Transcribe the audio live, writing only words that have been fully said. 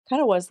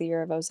Kind of was the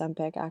year of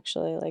Ozempic,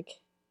 actually. Like,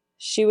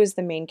 she was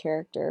the main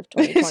character of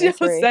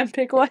 2023.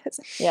 Ozempic was.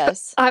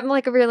 Yes. I'm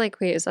like, we're like,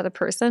 wait, is that a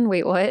person?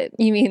 Wait, what?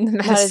 You mean the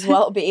Might medicine? as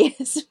well be.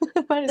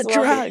 Might as A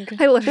well drug. be.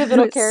 I literally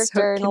Pivotal was so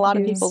character in a lot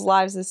of confused. people's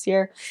lives this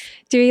year.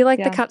 Do you like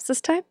the Yeah. cups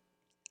this time?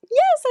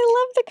 Yes, I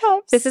love the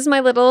cups. This is my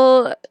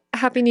little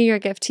Happy New Year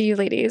gift to you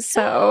ladies.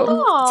 So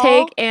Aw.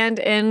 take and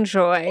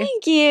enjoy.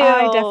 Thank you.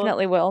 I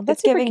definitely will. That's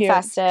It's super giving cute.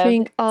 festive.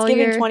 Drink all it's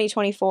giving your-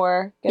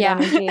 2024. Good Yeah.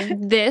 energy.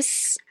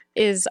 This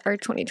is our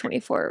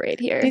 2024 right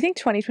here. Do you think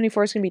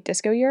 2024 is going to be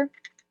disco year?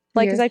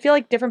 Like, because I feel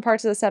like different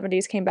parts of the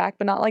 70s came back,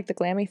 but not like the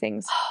glammy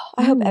things.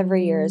 I hope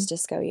every year is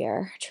disco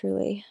year,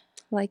 truly.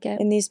 like it?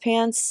 In these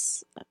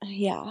pants,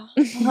 yeah.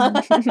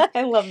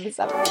 I love the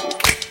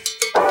 70s.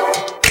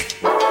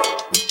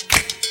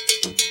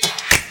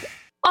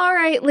 All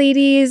right,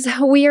 ladies,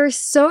 we are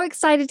so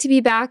excited to be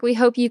back. We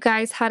hope you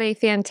guys had a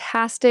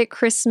fantastic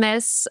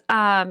Christmas.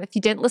 If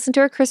you didn't listen to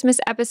our Christmas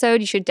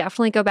episode, you should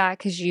definitely go back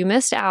because you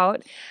missed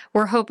out.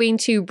 We're hoping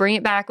to bring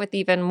it back with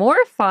even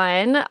more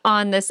fun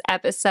on this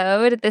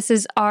episode. This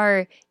is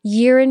our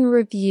year in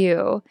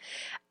review.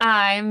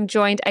 I'm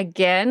joined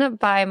again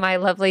by my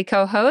lovely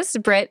co-hosts,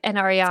 Britt and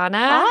Ariana.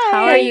 Hi.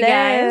 How are you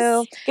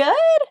Hello. guys?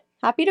 Good.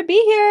 Happy to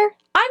be here.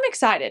 I'm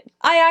excited.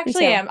 I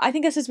actually too. am. I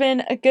think this has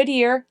been a good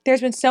year. There's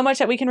been so much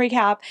that we can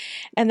recap,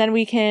 and then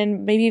we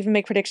can maybe even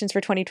make predictions for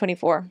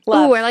 2024. Ooh,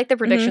 I like the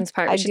predictions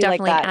part. We I should do like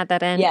definitely that. add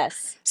that in.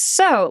 Yes.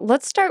 So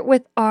let's start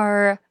with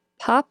our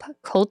pop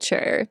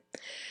culture.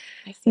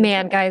 My favorite.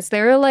 Man, guys,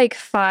 there are like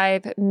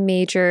 5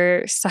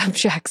 major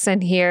subjects in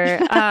here.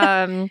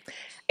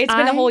 It's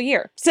been a whole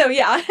year. So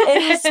yeah.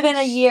 It has been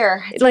a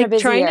year. It's been a Like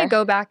busy trying year. to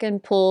go back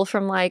and pull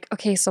from like,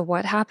 okay, so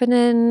what happened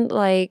in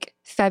like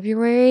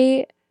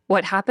February?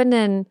 What happened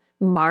in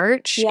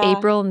March, Yeah.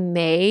 April,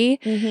 May?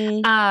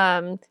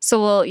 Mhm.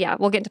 So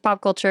we'll get into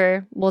pop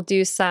culture. We'll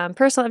do some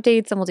personal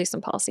updates and we'll do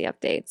some policy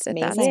updates if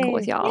that's Amazing. cool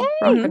with y'all. Yay.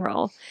 Rock and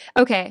roll.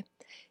 Okay.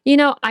 You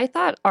know, I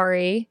thought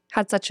Ari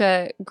had such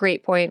a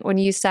great point when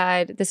you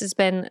said this has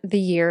been the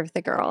year of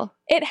the girl.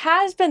 It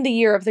has been the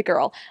year of the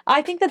girl.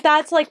 I think that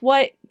that's like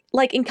what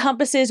like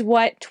encompasses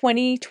what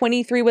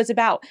 2023 was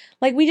about.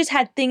 Like we just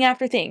had thing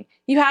after thing.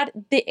 You had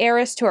the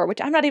Eras tour, which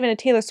I'm not even a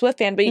Taylor Swift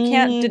fan, but you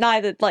can't Mhm. deny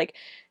that like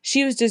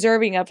she was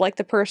deserving of like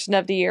the Person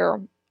of the Year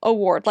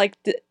award. Like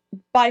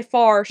by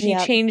far, she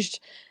Yep. changed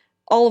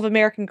all of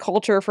American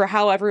culture for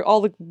however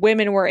all the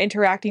women were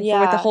interacting for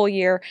with the Yeah. whole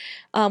year.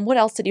 What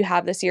else did you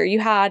have this year?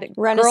 You had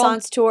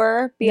Renaissance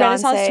tour.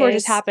 Renaissance tour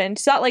just Beyonce's, happened.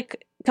 So that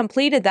like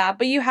completed that,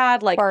 but you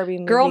had like Barbie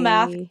movie. Girl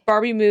Math,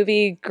 Barbie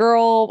movie, what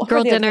Girl were the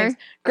other Dinner. things?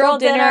 Girl Girl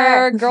Dinner,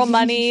 Dinner. Girl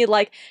Money,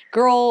 like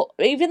Girl,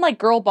 even like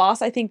Girl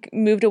Boss, I think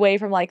moved away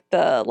from like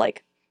the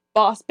like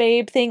boss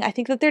babe thing. I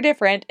think that they're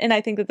different, and I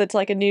think that that's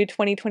like a new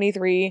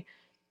 2023.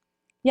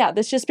 Yeah,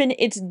 it's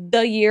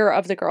the year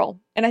of the girl.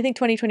 And I think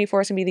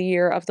 2024 is going to be the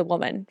year of the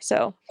woman.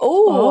 So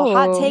Oh,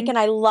 hot Oh. take, and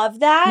I love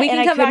that. we and can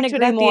I come back couldn't to it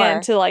agree at more. the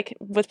end to like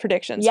with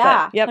predictions.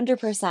 Yeah, But, yep.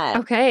 100%.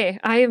 Okay,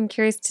 I am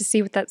curious to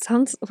see what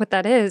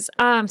that is.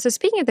 So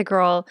speaking of the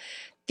girl,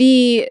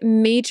 the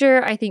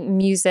major, I think,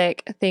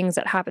 music things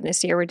that happened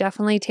this year were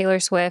definitely Taylor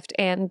Swift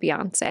and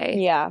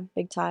Beyonce. Yeah,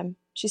 big time.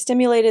 She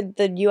stimulated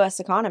the U.S.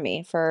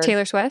 economy for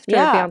Taylor Swift or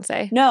Yeah.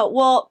 Beyonce? No,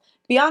 well,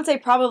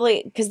 Beyonce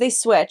probably, because they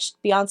switched.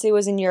 Beyonce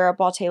was in Europe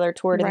while Taylor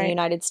toured in the Right.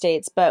 United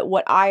States. But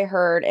what I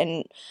heard,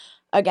 and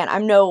again,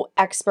 I'm no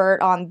expert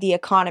on the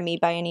economy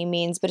by any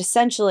means, but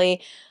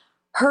essentially,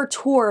 her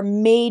tour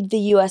made the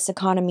U.S.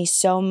 economy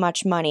so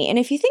much money. And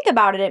if you think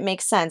about it, it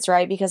makes sense,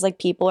 right? Because like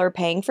people are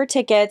paying for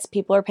tickets,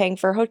 people are paying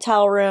for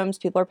hotel rooms,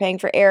 people are paying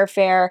for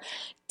airfare,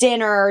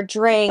 dinner,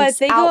 drinks, But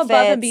they go above and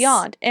outfits.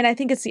 beyond. And I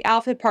think it's the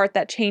outfit part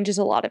that changes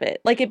a lot of it.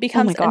 Like it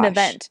becomes an gosh.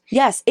 event.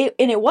 Yes, and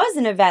it was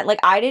an event. Like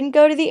I didn't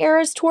go to the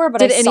Eras tour, but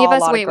Did I any saw of a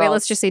us lot wait? of Wait, girls.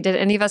 let's just see. Did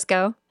any of us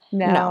go?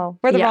 No.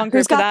 We're the Yeah. wrong group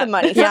Who's for got that. the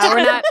money? Yeah,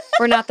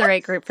 we're not the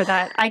right group for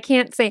that. I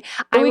can't say.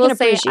 But I we will can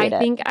say appreciate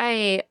it.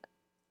 I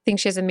think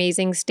she has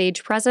amazing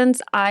stage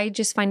presence. I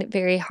just find it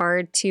very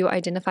hard to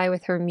identify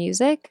with her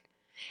music,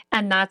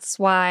 and that's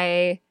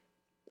why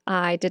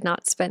I did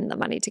not spend the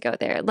money to go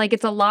there. Like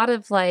it's a lot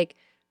of like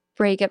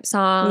breakup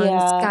songs.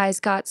 Yeah.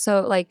 Guys got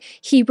so like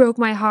he broke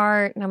my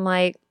heart, and I'm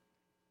like,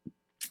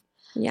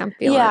 yeah, I'm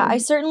feeling. Yeah, I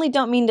certainly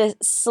don't mean to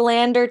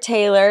slander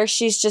Taylor.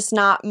 She's just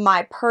not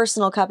my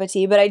personal cup of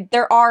tea. But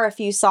there are a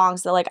few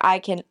songs that like I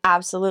can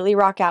absolutely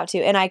rock out to,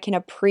 and I can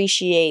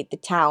appreciate the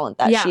talent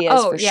that she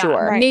is for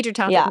sure. Right. Major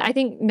talent. Yeah. I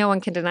think no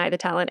one can deny the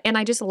talent, and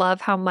I just love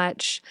how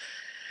much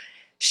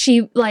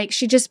she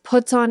just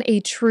puts on a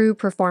true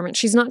performance.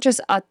 She's not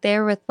just up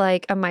there with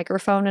like a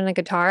microphone and a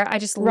guitar. I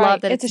just Right,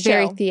 love that it's it's a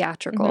very show.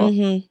 theatrical,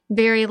 Mhm.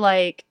 very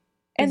like.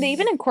 And they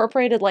even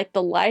incorporated like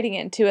the lighting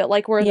into it,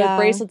 like where Yeah. the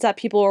bracelets that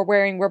people were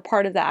wearing were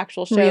part of the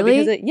actual show. Really?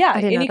 Because I didn't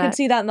and know you can that.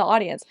 see that in the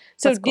audience.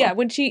 So That's cool. yeah,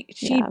 when she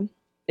Yeah.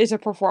 is a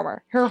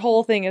performer, her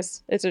whole thing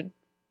is a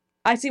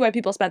I see why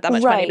people spent that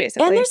much money,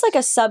 basically. And there's like a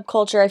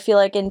subculture, I feel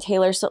like, in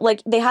Taylor. So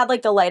like they had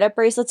like the light up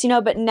bracelets,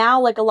 but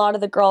now like a lot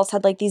of the girls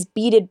had like these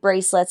beaded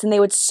bracelets and they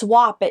would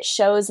swap at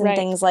shows and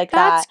things like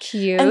that. That's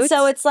cute. And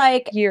so it's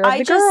like Year of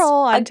the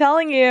girl, I'm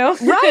telling you.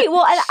 Right.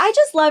 Well, and I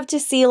just love to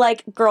see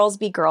like girls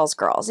be girls.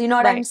 You know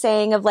what I'm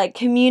saying? Of like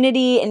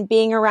community and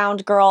being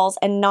around girls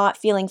and not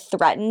feeling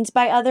threatened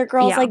by other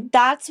girls. Yeah. Like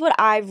that's what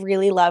I've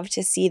really loved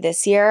to see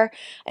this year.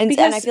 And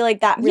I feel like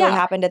that really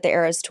happened at the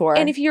Eras tour.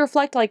 And if you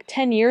reflect like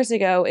 10 years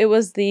ago, it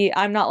was the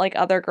I'm not like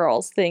other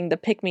girls thing. The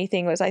pick me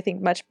thing was, I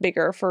think, much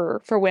bigger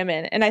for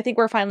women. And I think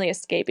we're finally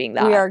escaping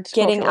that. We are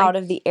getting out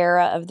of the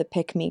era of the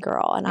pick me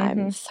girl. And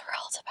I'm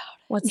thrilled about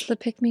it. What's the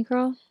pick me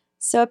girl?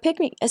 So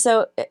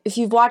if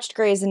you've watched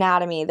Grey's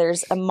Anatomy,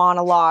 there's a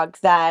monologue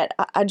that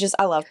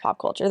I love pop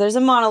culture. There's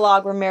a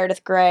monologue where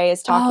Meredith Grey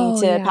is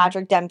talking to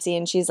Patrick Dempsey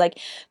and she's like,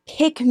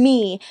 pick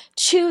me,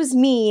 choose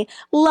me,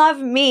 love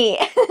me.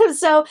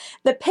 So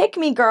the pick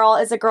me girl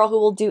is a girl who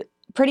will do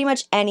pretty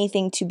much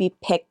anything to be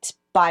picked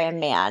by a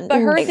man.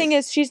 But her thing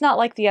is she's not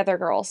like the other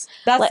girls.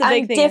 That's the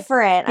big thing. I'm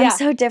different. I'm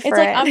so different.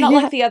 It's like, I'm not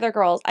like the other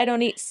girls. I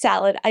don't eat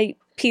salad. I eat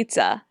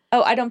pizza.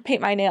 Oh, I don't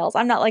paint my nails.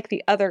 I'm not like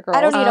the other girls.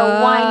 I don't need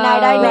a wine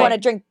night. I don't want to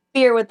drink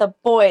beer with the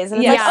boys.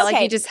 And it's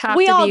like you just have to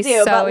be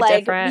so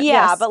different.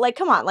 Yeah, but like,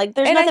 come on, like,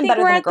 there's nothing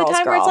better than a girl's girl. And I think we're at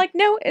the time where it's like,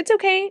 no, it's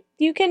okay.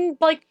 You can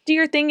like do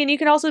your thing, and you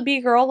can also be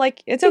a girl.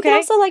 Like, it's okay. You can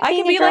also like I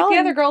can be like the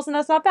other girls, and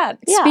that's not bad.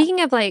 Yeah.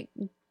 Speaking of like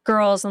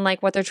girls and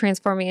like what they're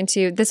transforming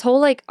into, this whole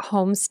like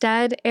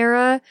homestead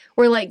era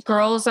where like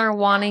girls are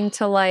wanting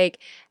to like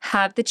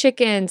have the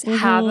chickens,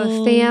 have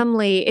a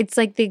family. It's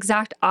like the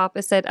exact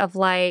opposite of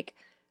like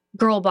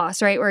girl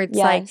boss, right? Where it's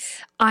like,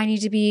 I need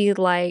to be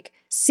like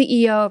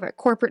CEO of a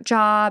corporate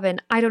job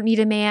and I don't need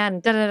a man,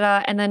 da da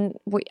da. And then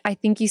I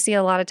think you see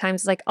a lot of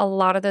times like a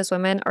lot of those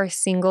women are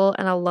single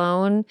and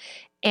alone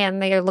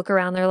and they look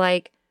around, they're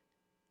like,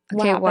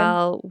 okay,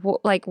 well,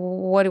 like,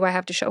 what do I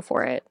have to show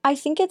for it? I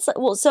think it's,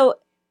 so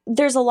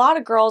there's a lot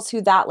of girls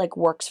who that like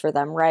works for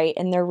them, right?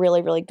 And they're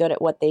really, really good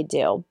at what they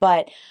do.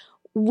 But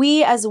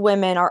we as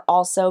women are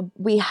also,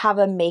 we have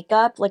a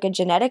makeup, like a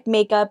genetic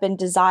makeup and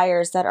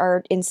desires that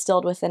are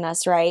instilled within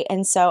us, right?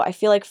 And so I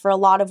feel like for a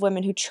lot of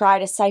women who try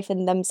to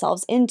siphon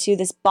themselves into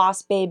this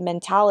boss babe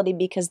mentality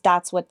because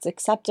that's what's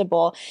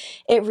acceptable,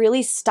 it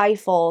really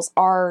stifles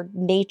our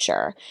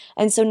nature.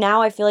 And so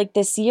now I feel like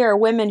this year,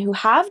 women who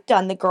have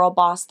done the girl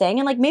boss thing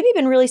and like maybe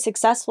been really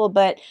successful,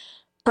 but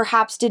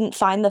perhaps didn't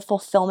find the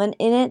fulfillment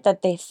in it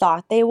that they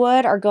thought they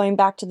would, are going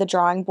back to the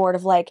drawing board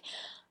of like,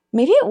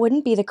 maybe it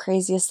wouldn't be the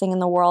craziest thing in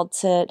the world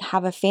to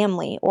have a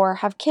family or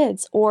have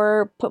kids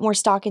or put more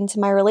stock into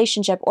my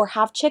relationship or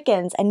have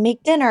chickens and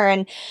make dinner.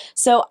 And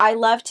so I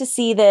love to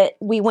see that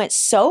we went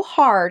so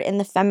hard in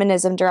the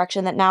feminism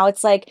direction that now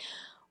it's like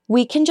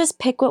we can just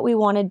pick what we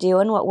want to do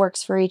and what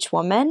works for each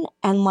woman.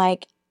 And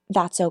like,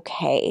 that's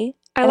okay.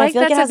 I like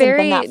that's a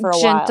very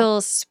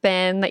gentle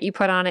spin that you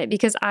put on it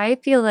because I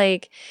feel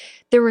like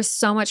there was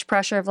so much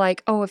pressure of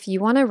like, oh, if you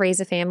want to raise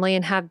a family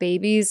and have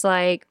babies,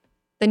 like,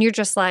 then you're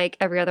just like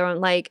every other one.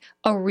 Like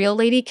a real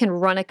lady can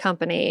run a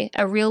company.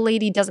 A real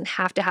lady doesn't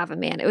have to have a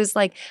man. It was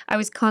like I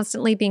was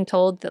constantly being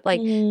told that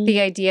like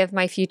the idea of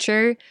my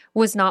future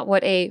was not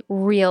what a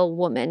real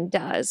woman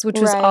does,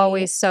 which was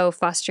always so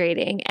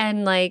frustrating.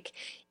 And like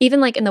even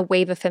like in the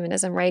wave of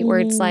feminism, right, where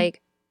it's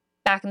like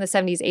back in the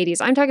 70s, 80s,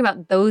 I'm talking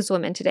about those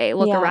women today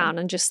look around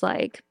and just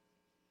like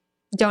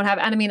don't have,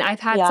 and I mean, I've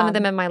had some of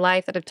them in my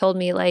life that have told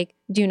me like,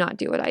 do not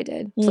do what I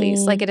did,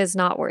 please. Like it is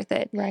not worth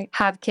it. Right.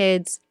 Have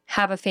kids,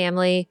 have a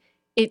family.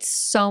 It's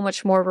so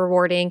much more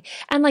rewarding.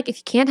 And like, if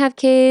you can't have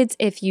kids,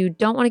 if you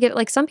don't want to get,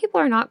 like some people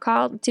are not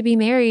called to be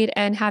married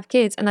and have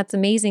kids and that's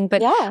amazing.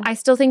 But I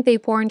still think they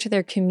pour into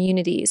their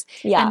communities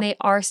and they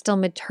are still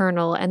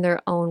maternal in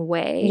their own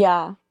way.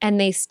 Yeah.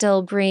 And they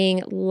still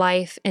bring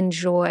life and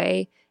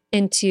joy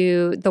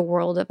into the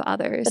world of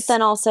others. But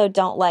then also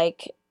don't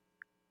like,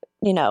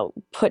 you know,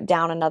 put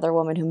down another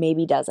woman who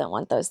maybe doesn't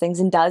want those things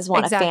and does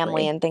want a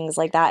family and things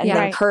like that and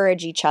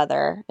encourage each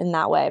other in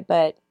that way.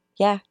 But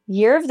yeah,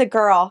 year of the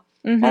girl.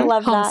 I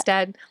love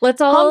Homestead. that.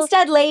 Let's all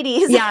Homestead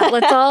ladies.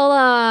 let's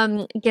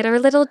all get our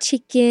little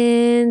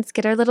chickens,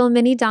 get our little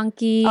mini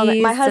donkeys. Oh,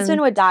 my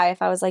husband would die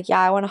if I was like, yeah,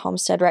 I want a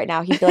homestead right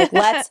now. He'd be like,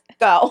 let's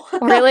go.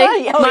 Really?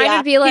 Mine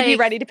would be like, he'd be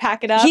ready to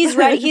pack it up. He's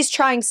ready. He's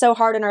trying so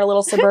hard in our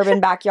little suburban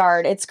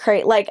backyard. It's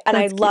great. Like, and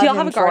I love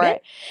him for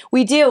it.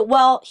 We do.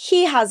 Well,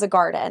 he has a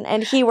garden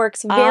and he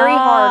works very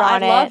hard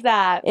on it. I love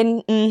that.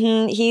 And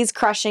he's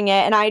crushing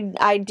it. And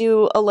I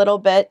do a little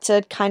bit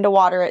to kind of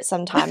water it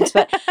sometimes,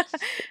 but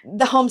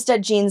the homestead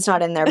gene's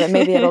not in there, but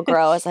maybe it'll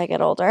grow as I get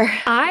older.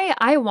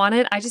 I want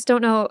it. I just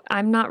don't know.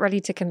 I'm not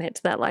ready to commit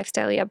to that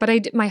lifestyle yet,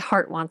 but my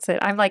heart wants it.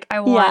 I'm like, I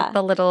want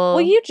the little.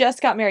 Well, you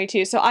just got married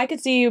too, so I could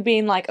see you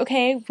being like,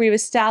 okay, we've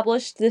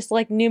established this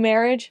like new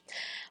marriage.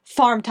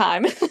 Farm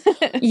time.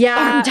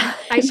 Yeah. Farm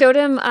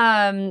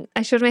time.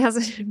 I showed my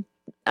husband,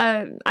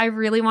 I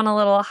really want a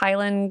little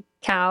Highland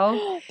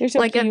cow,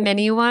 like a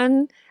mini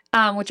one.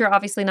 which are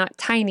obviously not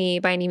tiny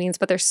by any means,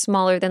 but they're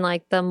smaller than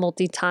like the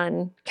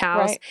multi-ton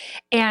cows. Right.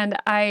 And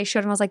I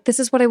showed him, I was like, this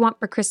is what I want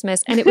for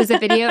Christmas. And it was a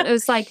video, and it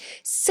was like,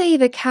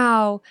 save a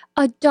cow,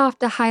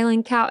 adopt a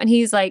Highland cow. And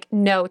he's like,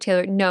 no,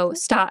 Taylor, no,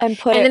 stop. And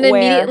put and it then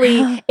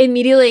where?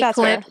 immediately That's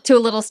clip fair. to a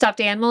little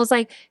stuffed animal. It was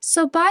like,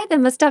 so buy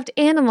them a stuffed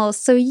animal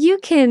so you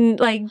can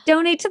like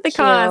donate to the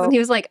cause. Cute. And he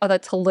was like, oh,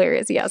 that's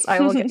hilarious. Yes, I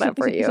will get that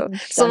for you.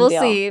 So Done we'll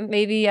deal. see.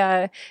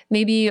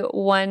 Maybe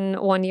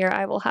one year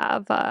I will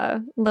have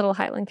little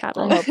Highland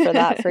cattle. I hope for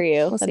that for you.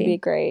 We'll That'd see. be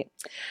great.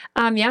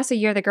 Yeah, so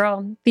you're the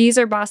girl. These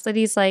are boss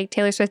ladies like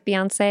Taylor Swift,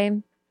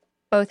 Beyonce.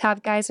 Both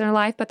have guys in their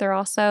life, but they're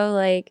also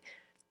like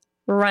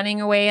running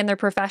away in their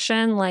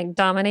profession, like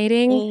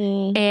dominating.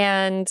 Mhm.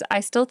 And I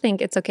still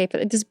think it's okay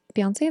for. Does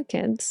Beyonce have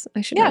kids?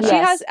 I should Yeah, know she that.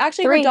 Yes. has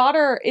actually 3. her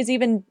daughter is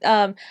even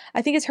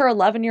I think it's her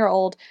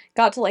 11-year-old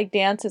got to like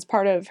dance as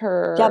part of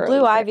her Yeah,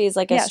 Blue Ivy is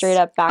like a Yes. straight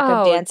up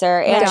backup Oh, dancer.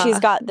 And duh. she's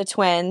got the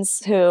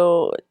twins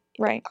who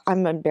Right.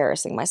 I'm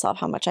embarrassing myself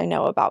how much I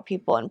know about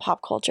people in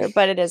pop culture,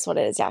 but it is what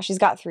it is. Yeah, she's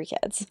got 3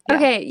 kids. Yeah.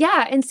 Okay,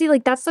 yeah, and see,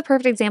 like that's the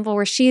perfect example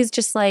where she's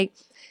just like,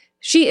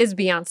 she is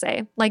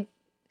Beyonce. Like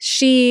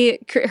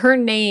her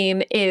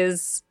name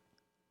is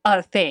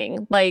a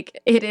thing. Like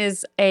it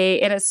is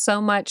so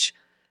much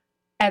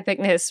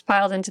epicness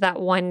piled into that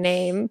one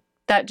name.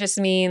 That just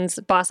means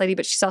boss lady,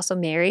 but she's also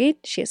married.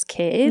 She has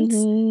kids.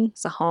 Mhm.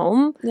 It's a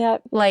home.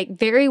 Yep. Like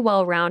very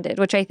well rounded,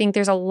 which I think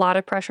there's a lot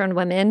of pressure on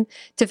women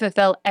to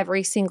fulfill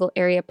every single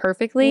area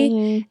perfectly.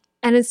 Mhm.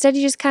 And instead,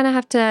 you just kind of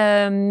have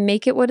to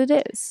make it what it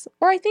is.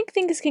 Or I think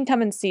things can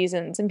come in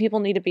seasons and people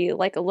need to be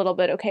like a little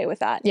bit okay with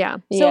that. Yeah.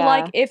 So Yeah.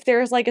 like if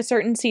there's like a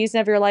certain season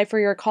of your life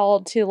where you're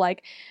called to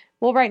like,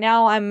 well, right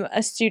now I'm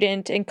a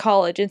student in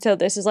college and so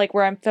this is like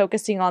where I'm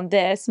focusing on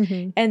this.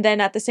 Mhm. And then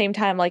at the same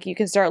time, like you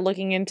can start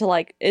looking into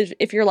like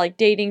if you're like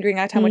dating during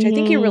that time, which I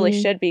think you really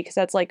Mhm. should be because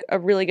that's like a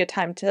really good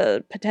time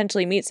to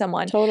potentially meet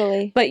someone.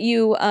 Totally. But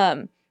you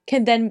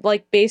can then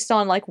like based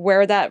on like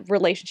where that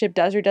relationship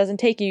does or doesn't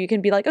take you, you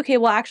can be like, okay,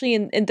 well actually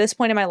in this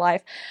point in my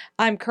life,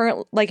 I'm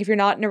currently like if you're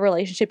not in a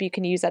relationship, you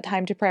can use that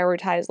time to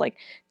prioritize like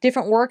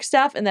different work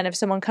stuff. And then if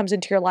someone comes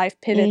into your life,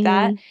 pivot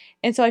that.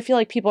 And so I feel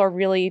like people are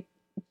really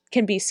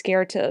can be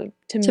scared to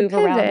move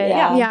around. pivot.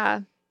 Yeah. Yeah.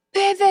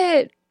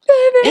 Pivot.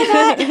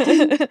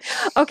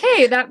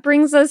 Okay, that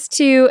brings us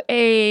to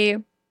a.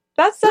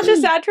 That's such a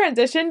sad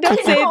transition. Don't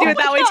say it, do Oh it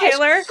that my way, gosh.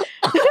 Taylor.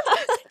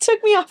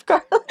 Took me off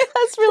guard.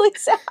 That's really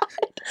sad.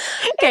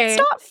 Okay. It's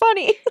not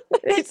funny.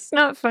 It's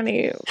not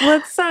funny.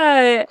 Let's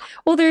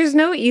well, there's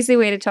no easy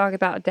way to talk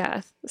about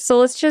death. So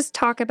let's just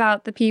talk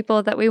about the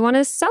people that we want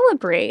to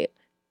celebrate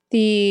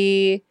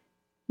the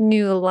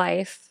new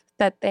life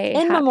that they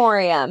In have.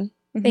 memoriam.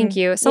 Thank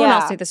you. Someone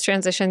else Yeah. do this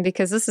transition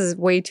because this is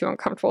way too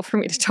uncomfortable for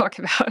me to talk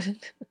about.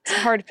 It's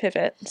hard to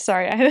pivot.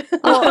 Sorry.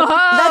 Well,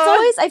 that's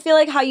always I feel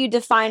like how you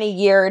define a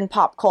year in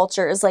pop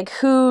culture is like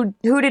who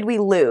did we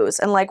lose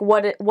and like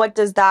what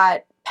does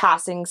that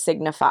passing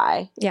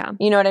signify? Yeah.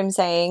 You know what I'm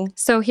saying?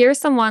 So here's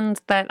some ones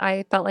that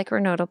I felt like were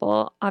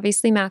notable.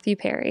 Obviously, Matthew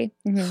Perry.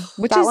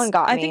 Which That is, one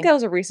got I me. think that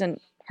was a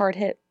recent hard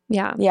hit.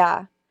 Yeah.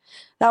 Yeah.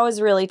 That was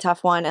a really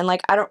tough one. And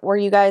like were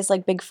you guys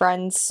like big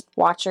Friends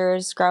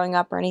watchers growing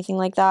up or anything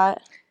like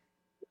that?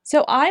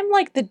 So I'm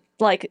like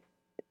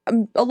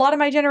a lot of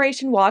my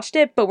generation watched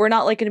it, but we're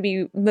not like going to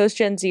be, most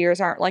Gen Zers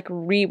aren't like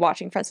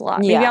re-watching Friends a lot.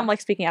 Maybe Yeah. I'm like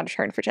speaking out of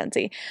turn for Gen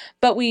Z,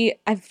 but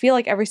I feel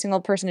like every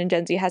single person in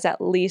Gen Z has at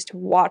least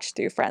watched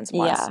through Friends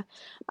once. Yeah.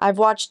 I've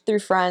watched through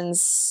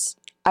Friends.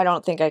 I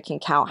don't think I can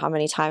count how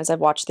many times I've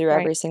watched through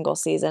every Right. single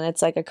season.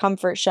 It's like a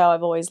comfort show.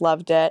 I've always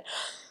loved it.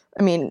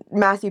 I mean,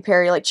 Matthew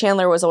Perry, like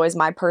Chandler was always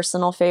my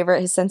personal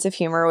favorite. His sense of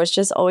humor was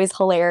just always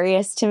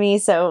hilarious to me.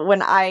 So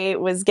when I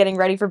was getting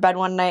ready for bed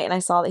one night and I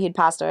saw that he'd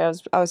passed away,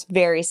 I was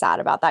very sad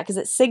about that because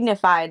it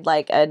signified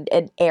like an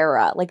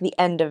era, like the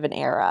end of an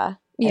era,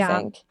 Yeah. I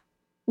think.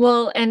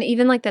 Well, and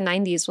even like the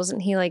 90s,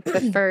 wasn't he like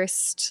the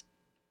first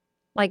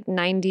like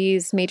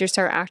 90s major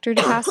star actor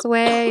to pass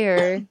away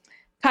or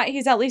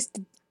He's at least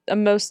a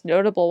most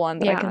notable one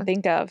that I Yeah. can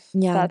think of.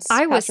 Yeah. That's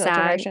I was passed to that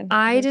sad. generation.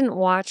 I didn't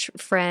watch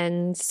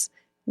Friends.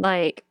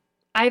 Like,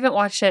 I haven't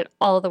watched it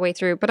all the way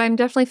through, but I'm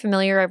definitely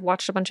familiar. I've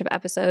watched a bunch of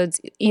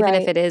episodes, even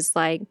if Right. it is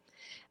like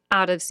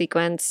out of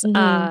sequence.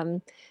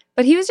 Mhm.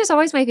 But he was just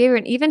always my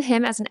favorite. Even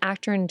him as an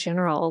actor in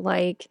general,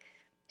 like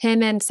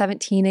him in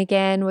 17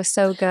 Again was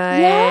so good.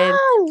 Yeah,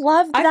 I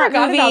loved I that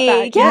forgot movie. about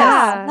that. Yeah,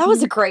 Yeah. that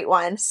was a great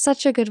one.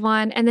 Such a good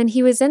one. And then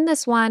he was in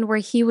this one where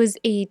he was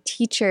a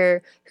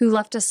teacher who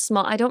left a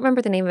small, I don't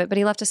remember the name of it, but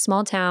he left a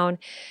small town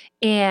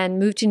and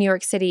moved to New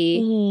York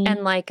City Mhm.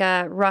 and like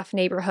a rough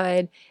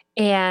neighborhood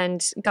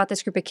and got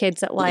this group of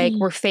kids that like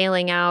were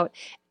failing out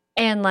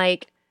and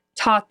like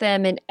taught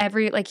them and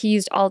he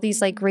used all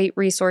these like great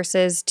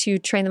resources to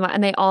train them out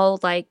and they all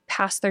like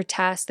passed their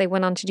tests. They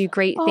went on to do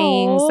great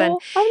things and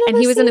I've and never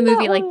he was in a seen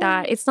movie that like one.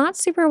 that. It's not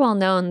super well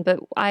known, but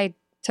I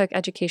took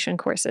education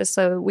courses,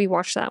 so we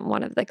watched that in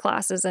one of the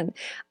classes, and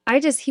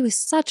he was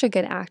such a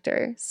good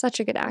actor, such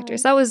a good actor.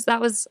 So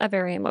that was a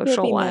very He'll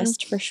emotional be one.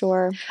 missed for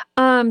sure.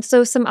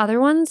 So some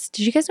other ones.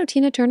 Did you guys know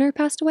Tina Turner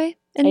passed away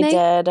in I May?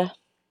 did.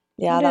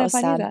 Yeah, I don't that know was if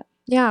I knew sad. that.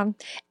 Yeah.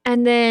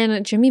 And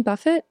then Jimmy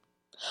Buffett.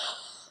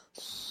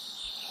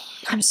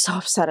 I'm so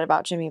upset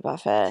about Jimmy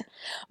Buffett.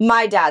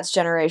 My dad's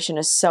generation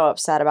is so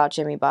upset about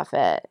Jimmy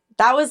Buffett.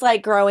 That was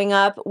like growing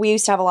up. We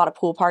used to have a lot of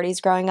pool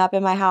parties growing up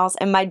in my house,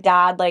 and my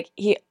dad, like,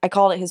 I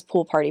called it his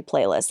pool party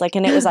playlist, like,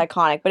 and it was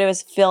iconic, but it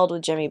was filled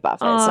with Jimmy Buffett.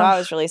 So I Oh.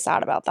 was really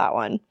sad about that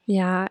one.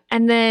 Yeah.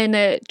 And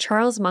then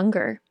Charles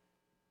Munger.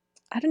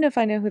 I don't know if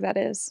I know who that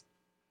is.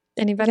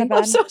 Anybody? bad?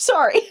 I'm so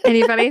sorry.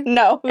 Anybody?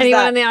 No. Who's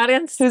Anyone that? in the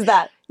audience? Who's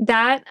that?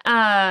 That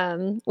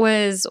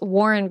was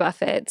Warren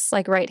Buffett's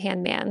like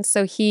right-hand man.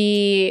 So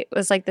he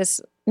was like this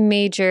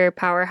major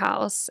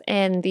powerhouse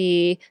in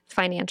the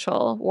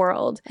financial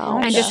world. Oh,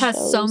 And just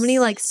has so many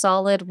shows. like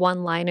solid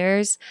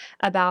one-liners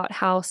about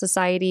how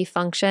society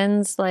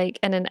functions like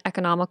in an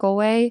economical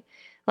way.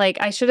 Like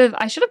I should have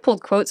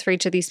pulled quotes for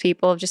each of these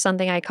people of just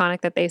something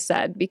iconic that they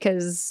said,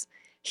 because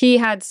he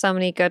had so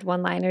many good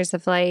one-liners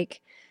of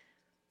like,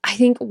 I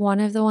think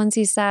one of the ones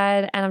he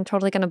said, and I'm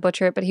totally going to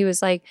butcher it, but he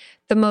was like,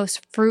 the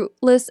most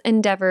fruitless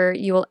endeavor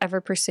you will ever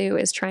pursue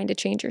is trying to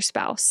change your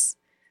spouse.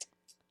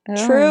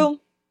 Oh. True.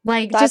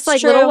 Like, That's just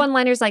like true. little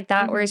one-liners like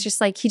that, where it's Mhm. just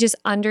like he just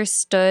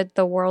understood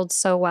the world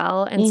so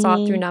well and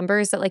saw it through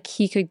numbers that like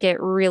he could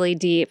get really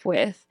deep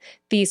with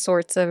these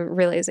sorts of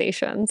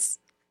realizations.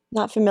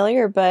 Not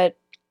familiar, but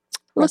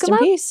Look rest him in up.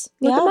 peace.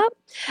 Look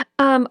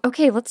Yeah. him up.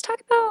 Okay, let's talk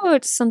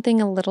about something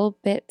a little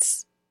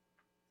bit,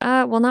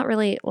 well, not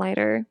really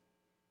lighter.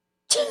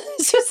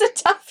 This was a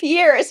tough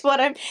year, is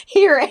what I'm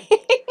hearing.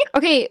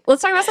 Okay,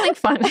 let's talk about something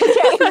fun.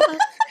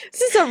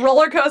 This is a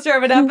roller coaster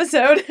of an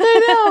episode.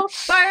 I know.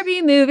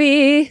 Barbie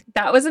movie.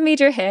 That was a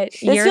major hit.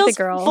 This You're the feels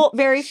girl.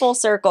 very full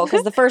circle,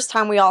 because the first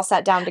time we all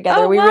sat down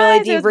together, Oh, we it really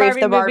was. It was debriefed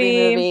the Barbie Barbie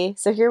movie. movie.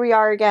 So here we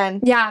are again.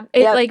 Yeah,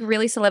 it Yep. like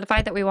really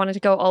solidified that we wanted to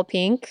go all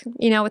pink,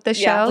 with the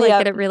show, Yeah. like Yep.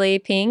 get it really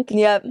pink.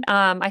 Yep.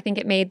 I think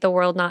it made the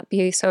world not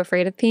be so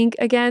afraid of pink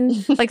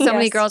again. Like so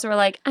many Yes. girls were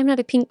like, I'm not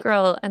a pink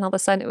girl. And all of a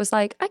sudden it was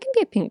like, I can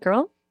be a pink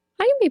girl.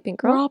 I can be a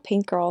pink We're girl. all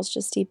pink girls,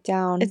 just deep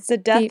down. It's the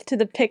death Deep. to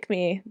the pick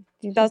me.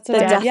 That's the what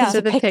death yeah. to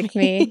the pick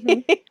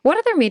me. What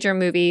other major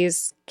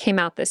movies came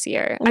out this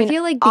year? I mean, I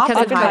feel like because of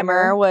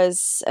Oppenheimer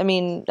was, I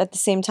mean, at the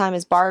same time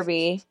as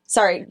Barbie.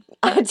 Sorry,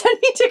 I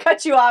didn't mean to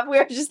cut you off. We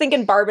were just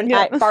thinking Yeah.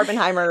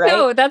 Barbenheimer, right?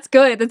 No, that's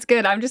good. That's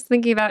good. I'm just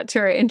thinking about to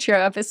our intro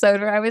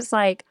episode where I was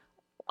like,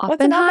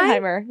 What's an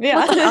Oppenheim? Oppenheimer? Yeah.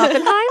 What's an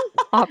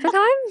Oppenheim?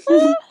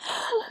 Oppenheim?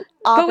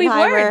 But we've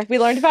Oppenheimer. learned. We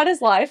learned about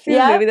his life through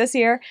Yeah. the movie this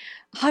year.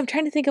 I'm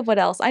trying to think of what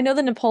else. I know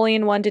the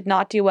Napoleon one did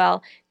not do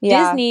well.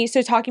 Yeah. Disney,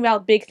 so talking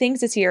about big things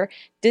this year,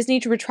 Disney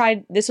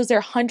tried, this was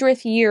their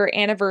 100th year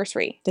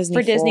anniversary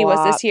for Disney was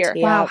this flopped, year.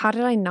 yeah. Wow, how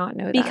did I not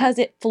know that? Because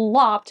it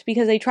flopped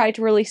because they tried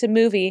to release a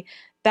movie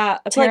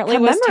that To like apparently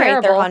was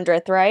commemorate their terrible.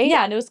 100th, right?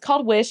 Yeah, and it was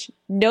called Wish.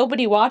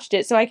 Nobody watched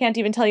it, so I can't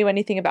even tell you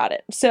anything about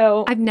it.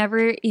 So I've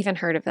never even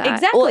heard of that.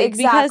 exactly, Well,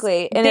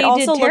 exactly. because And they it also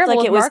did looked terrible like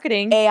with it was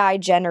marketing. AI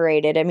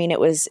generated. I mean, it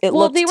Well,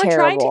 looked they were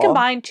trying to terrible.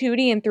 combine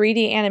 2D and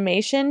 3D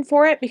animation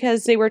for it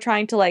because they were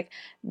trying to like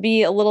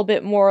be a little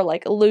bit more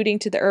like alluding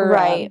to the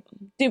Right.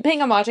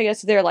 paying homage, I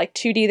guess, to their like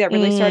 2D that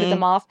really started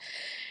them off.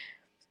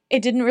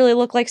 It didn't really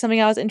look like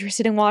something I was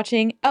interested in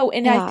watching. Oh,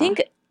 and Yeah. I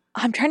think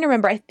I'm trying to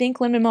remember. I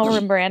think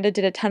Lin-Manuel Miranda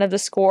did a ton of the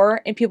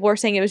score, and people were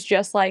saying it was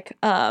just like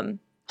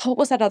what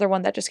was that other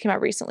one that just came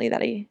out recently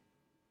that he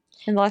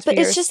in the last But few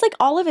years? it's just like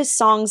all of his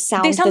songs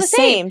sound, sound the the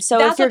same. So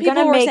That's if you're what people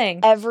gonna were make saying.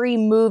 every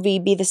movie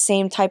be the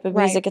same type of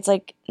Right. music, it's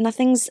like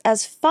nothing's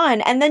as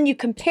fun. And then you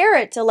compare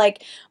it to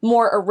like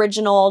more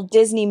original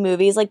Disney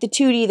movies, like the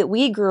 2D that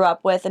we grew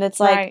up with, and it's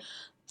like right.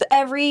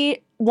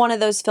 every one of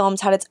those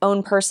films had its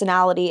own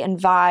personality and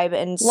vibe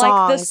and songs.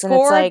 Like the and it's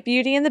score like of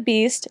Beauty and the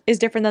Beast is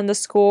different than the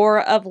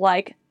score of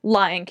like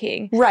Lion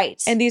King.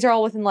 right. And these are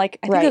all within like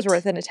I think those were Right.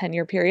 within a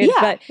 10-year period.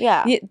 yeah, But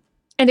yeah.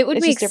 And it would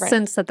It's make just different.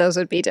 sense that those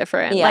would be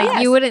different. Yeah. Like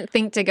Yes. you wouldn't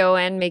think to go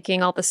in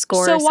making all the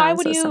score so why sound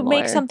would so you similar.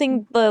 make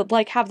something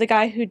like have the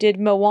guy who did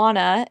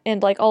Moana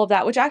and like all of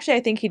that, which actually I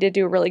think he did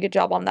do a really good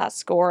job on that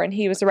score and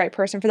he was the right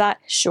person for that.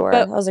 Sure.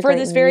 But that was a for great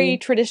this very movie.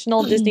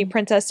 traditional Disney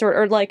princess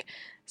or like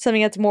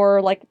something that's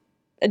more like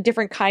a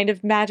different kind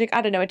of magic.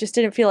 I don't know. It just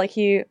didn't feel like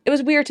it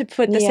was weird to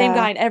put the same Yeah.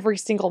 guy in every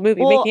single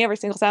movie, Well, making every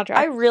single soundtrack.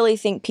 I really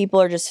think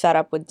people are just fed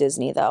up with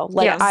Disney, though.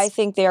 Like, Yes. I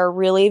think they are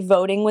really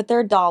voting with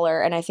their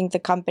dollar, and I think the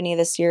company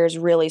this year is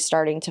really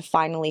starting to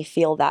finally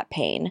feel that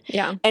pain.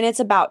 Yeah. And it's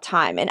about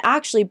time. And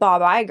actually,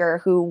 Bob Iger,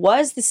 who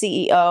was the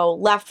CEO,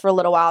 left for a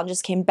little while and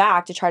just came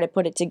back to try to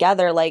put it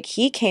together. Like,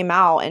 he came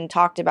out and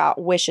talked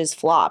about Wish's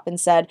flop and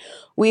said,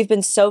 we've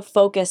been so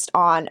focused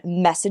on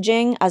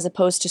messaging as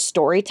opposed to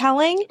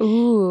storytelling.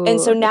 Ooh. And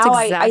so that's now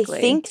exactly.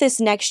 I think this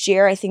next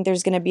year, I think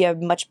there's going to be a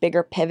much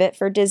bigger pivot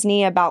for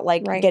Disney about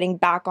like Right. getting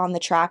back on the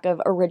track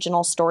of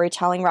original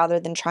storytelling rather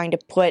than trying to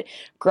put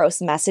gross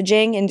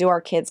messaging into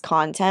our kids'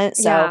 content.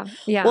 So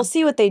yeah. we'll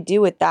see what they do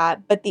with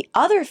that. But the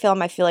other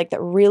film I feel like that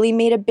really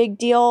made a big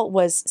deal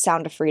was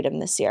Sound of Freedom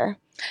this year.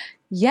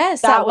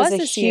 Yes, That that was was a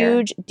this year.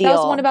 huge That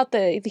was deal. one about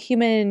the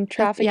human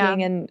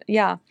trafficking and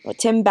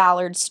Tim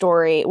Ballard's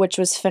story, which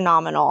was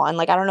phenomenal. And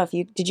like, I don't know if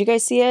did you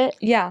guys see it?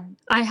 yeah.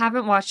 I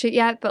haven't watched it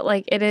yet, but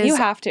like it is You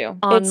have to.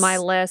 on my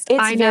list. It's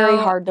I very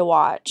know hard to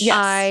watch. Yes.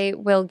 I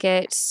will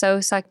get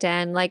so sucked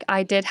in. Like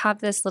I did have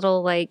this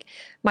little like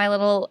my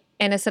little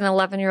innocent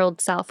 11-year-old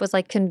self was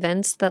like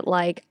convinced that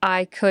like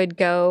I could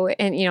go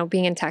and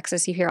being in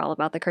Texas you hear all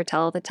about the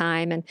cartel at the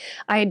time, and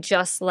I had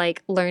just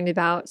like learned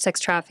about sex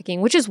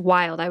trafficking, which is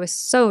wild. I was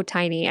so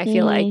tiny. I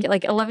feel like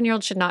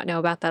 11-year-olds should not know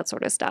about that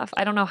sort of stuff.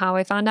 I don't know how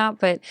I found out,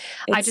 but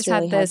I It's just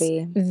really had this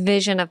heavy.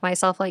 vision of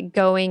myself like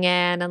going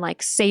in and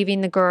like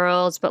saving the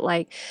girls, but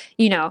like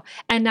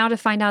and now to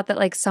find out that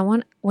like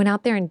someone went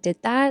out there and did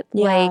that,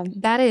 like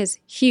that is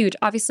huge.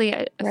 Obviously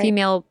a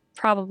female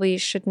probably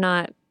should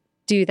not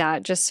do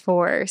that just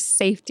for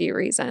safety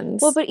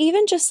reasons. Well, but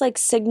even just like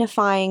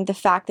signifying the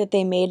fact that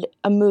they made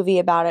a movie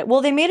about it.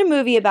 Well, they made a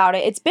movie about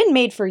it. It's been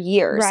made for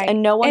years,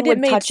 and no one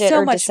would touch it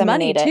or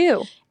disseminate it.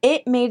 Too.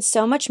 It made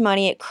so much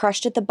money. It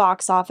crushed at the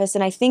box office,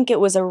 and I think it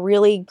was a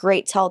really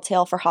great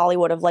telltale for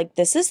Hollywood of like,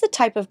 this is the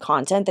type of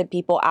content that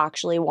people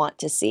actually want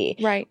to see.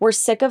 Right. We're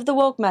sick of the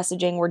woke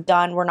messaging. We're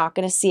done. We're not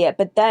going to see it.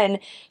 But then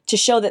to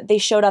show that they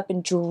showed up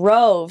in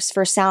droves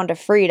for Sound of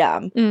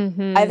Freedom,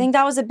 I think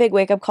that was a big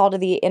wake-up call to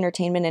the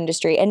entertainment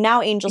industry. And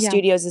now Angel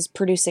Studios is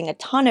producing a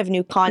ton of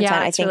new content,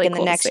 I think, really in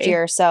the next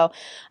year. So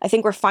I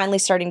think we're finally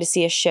starting to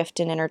see a shift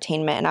in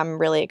entertainment, and I'm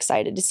really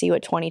excited to see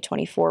what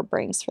 2024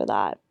 brings for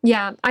that.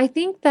 Yeah, I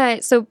think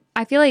that, so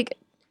I feel like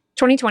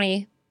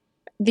 2020,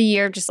 the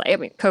year just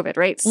like, COVID,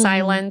 right?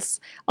 Silence.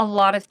 A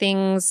lot of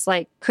things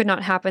like could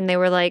not happen. They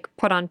were like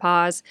put on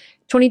pause.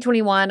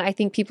 2021, I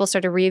think people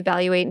started to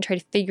reevaluate and try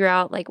to figure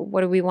out like,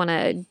 what do we want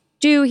to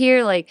do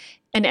here? Like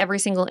in every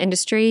single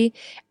industry.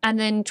 And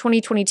then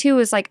 2022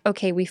 is like,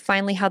 okay, we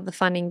finally have the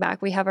funding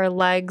back. We have our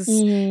legs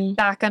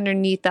back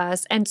underneath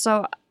us. And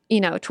so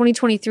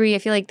 2023, I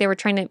feel like they were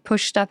trying to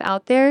push stuff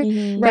out there.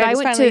 But I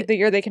went to the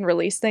year they can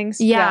release things.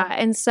 Yeah.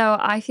 And so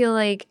I feel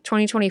like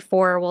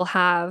 2024 will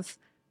have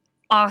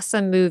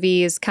awesome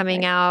movies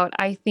coming out.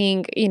 I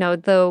think,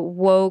 the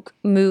woke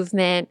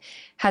movement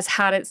has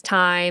had its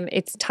time.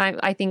 It's time.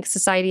 I think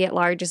society at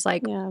large is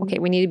like, okay,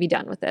 we need to be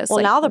done with this. Well,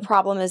 like, now the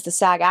problem is the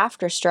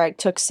SAG-AFTRA strike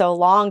took so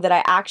long that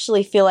I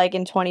actually feel like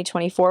in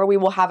 2024 we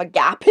will have a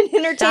gap in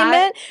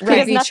entertainment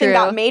because nothing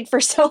got made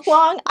for so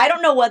long. I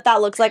don't know what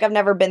that looks like. I've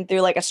never been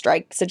through like a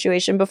strike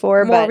situation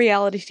before. More but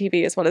reality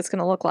TV is what it's going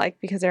to look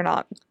like because they're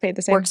not paid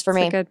the same. Works for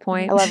me. That's a good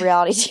point. I love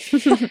reality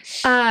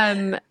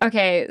TV.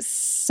 Okay,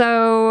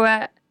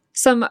 so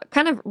some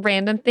kind of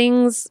random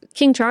things.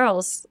 King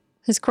Charles,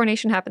 his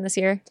coronation happened this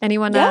year.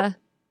 Anyone pay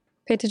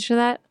attention to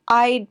that?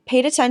 I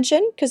paid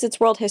attention because it's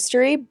world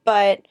history,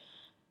 but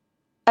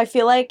I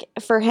feel like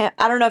for him,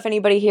 I don't know if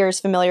anybody here is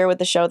familiar with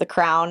the show The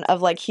Crown,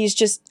 of like, he's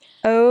just,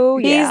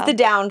 he's the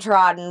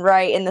downtrodden,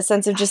 right? In the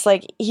sense of just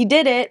like, he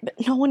did it, but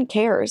no one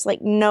cares.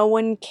 Like, no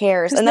one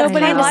cares. And nobody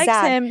that's likes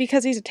sad. him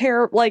because he's a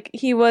terror. Like,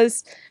 he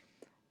was,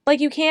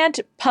 like, you can't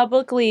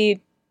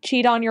publicly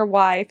cheat on your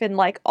wife and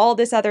like all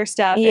this other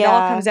stuff. It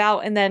all comes out,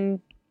 and then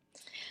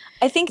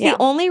I think the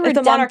only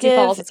redemptive the monarchy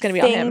falls, it's gonna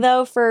be on thing him.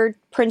 Though for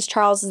Prince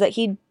Charles is that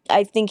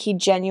I think he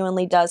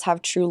genuinely does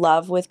have true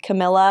love with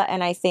Camilla,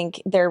 and I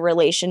think their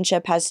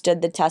relationship has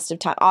stood the test of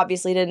time.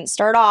 Obviously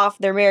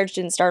their marriage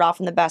didn't start off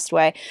in the best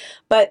way,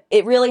 but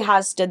it really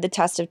has stood the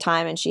test of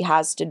time, and she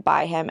has stood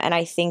by him, and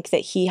I think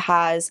that he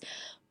has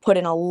put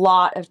in a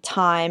lot of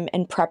time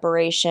and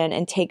preparation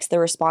and takes the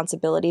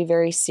responsibility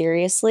very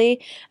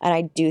seriously. And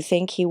I do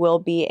think he will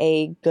be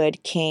a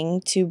good king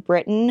to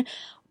Britain.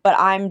 But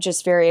I'm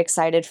just very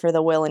excited for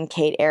the Will and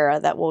Kate era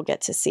that we'll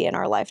get to see in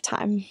our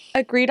lifetime.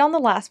 Agreed on the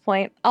last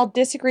point. I'll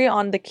disagree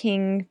on the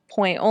king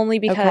point only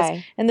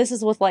because, and this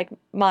is with like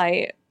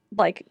my,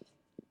 like,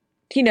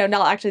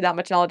 not actually that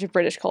much knowledge of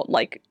British cult,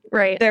 like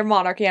their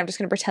monarchy. I'm just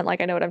going to pretend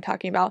like I know what I'm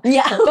talking about.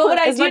 Yeah, but what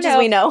I as do much know as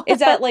we know is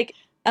that like,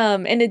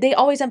 and they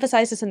always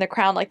emphasize this in the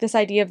crown, like this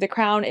idea of the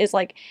crown is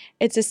like,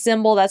 it's a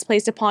symbol that's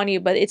placed upon you,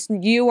 but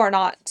you are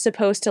not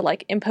supposed to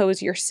like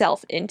impose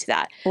yourself into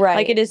that. Right.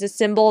 Like it is a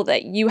symbol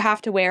that you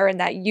have to wear and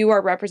that you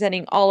are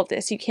representing all of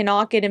this. You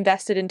cannot get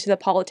invested into the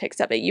politics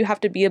of it. You have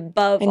to be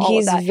above all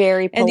of that. And he's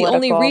very political.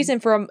 And the only reason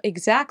for and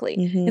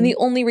the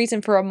only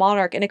reason for a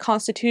monarch and a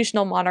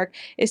constitutional monarch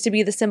is to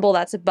be the symbol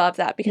that's above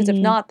that. Because if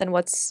not, then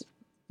what's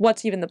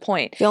even the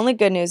point? The only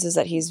good news is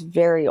that he's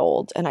very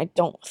old, and I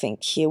don't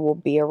think he will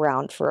be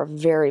around for a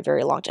very,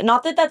 very long time.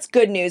 Not that that's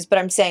good news, but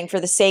I'm saying for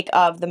the sake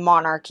of the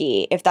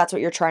monarchy, if that's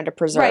what you're trying to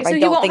preserve, right, so I he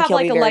don't won't think have he'll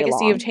like be a very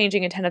legacy long. of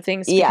changing a ton of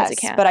things because yes, he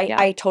can. But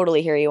I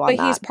totally hear you on that.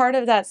 But he's part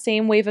of that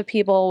same wave of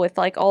people with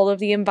like all of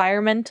the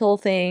environmental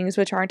things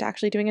which aren't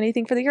actually doing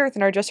anything for the earth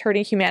and are just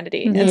hurting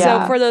humanity. And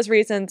so for those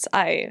reasons,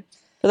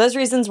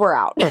 we're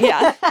out.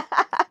 Yeah.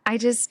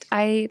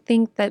 I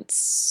think that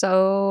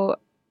so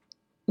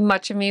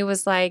much of me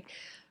was like,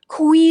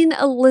 Queen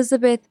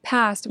Elizabeth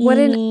passed. What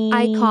an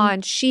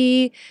icon.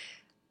 She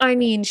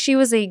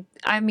was in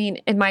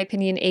my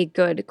opinion, a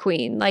good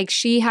queen. Like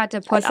she had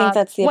to put I think up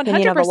that's the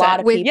opinion of a lot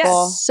of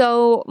people. With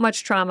so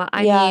much trauma.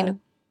 I mean,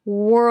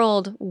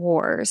 world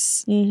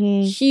wars.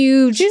 Mm-hmm.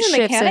 Huge She's a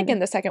shifts mechanic in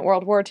the Second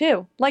World War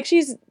too. Like She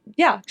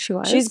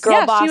was. She's girl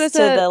Yeah, boss she was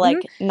to a- the like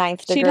mhm.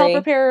 ninth degree. she'd help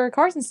repair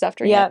cars and stuff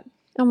during Yep. it.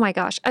 Oh my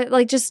gosh.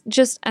 Like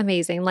just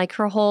amazing. Like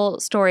her whole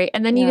story.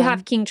 And then you Yeah.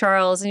 have King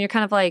Charles and you're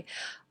kind of like,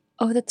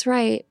 oh, that's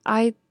right.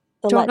 I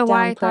The don't know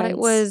why letdown I thought it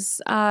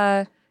prince.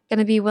 was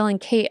gonna be Will and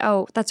Kate.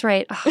 Oh, that's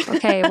right. Oh,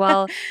 okay,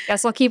 well,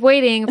 guess I'll keep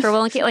waiting for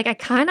Will and Kate. Like I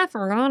kind of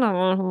forgot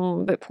about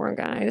him, but poor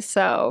guy.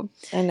 So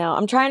I know.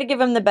 I'm trying to give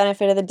him the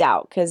benefit of the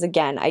doubt because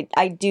again,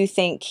 I do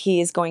think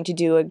he is going to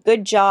do a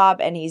good job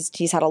and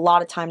he's had a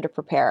lot of time to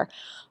prepare.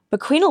 But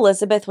Queen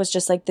Elizabeth was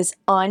just like this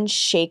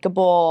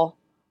unshakable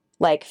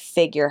like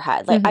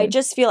figurehead. Like I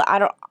just feel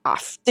I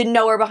didn't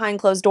know her behind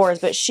closed doors,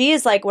 but she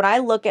is like when I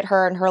look at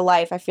her and her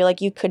life, I feel like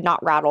you could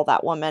not rattle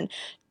that woman.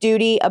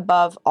 Duty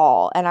above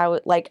all. And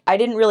I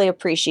didn't really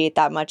appreciate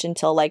that much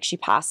until like she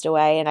passed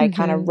away and I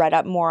kind of read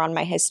up more on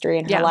my history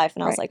in her Yeah, life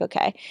and I was like,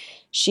 okay,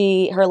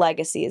 her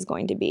legacy is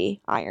going to be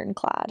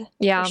ironclad.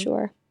 yeah. For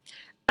sure.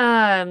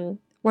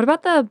 What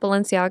about the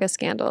Balenciaga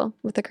scandal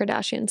with the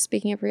Kardashians?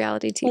 Speaking of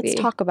reality TV, Let's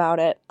talk about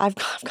it. I've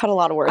got a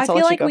lot of words. I I'll feel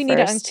let like you go we need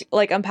first.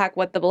 to unpack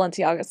what the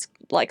Balenciaga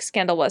like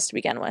scandal was to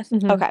begin with.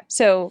 Okay.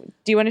 So,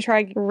 do you want to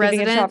try giving it a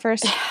Resident- shot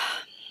first?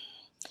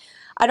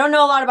 I don't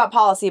know a lot about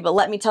policy, but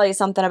let me tell you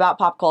something about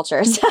pop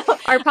culture. So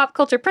our pop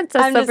culture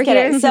princess I'm just over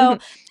kidding. here. So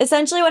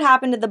essentially what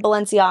happened to the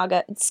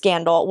Balenciaga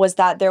scandal was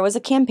that there was a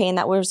campaign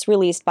that was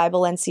released by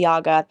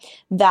Balenciaga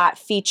that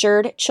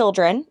featured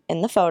children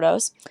in the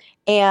photos.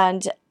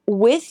 And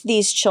with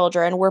these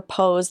children were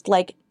posed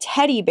like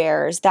teddy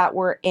bears that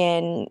were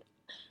in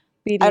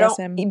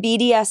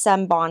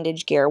BDSM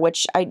bondage gear,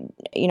 which I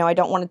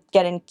don't want to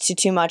get into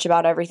too much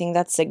about everything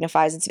that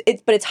signifies.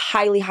 But it's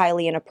highly,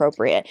 highly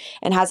inappropriate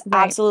and has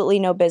absolutely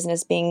no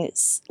business being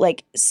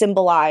like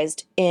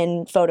symbolized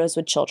in photos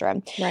with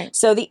children. Right.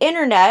 So the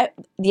internet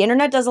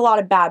does a lot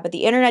of bad, but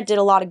the internet did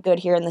a lot of good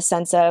here in the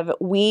sense of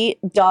we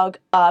dug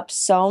up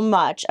so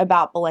much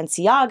about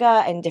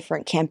Balenciaga and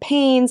different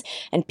campaigns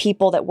and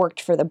people that worked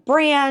for the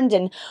brand,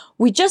 and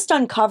we just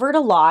uncovered a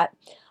lot.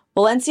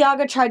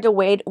 Balenciaga tried to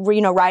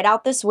ride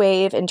out this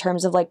wave in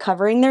terms of like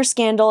covering their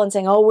scandal and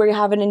saying, oh, we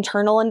have an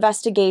internal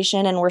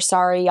investigation and we're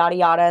sorry, yada,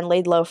 yada, and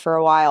laid low for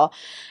a while.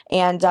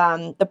 And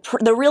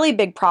the really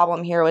big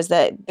problem here was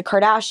that the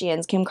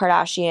Kardashians, Kim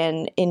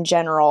Kardashian in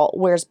general,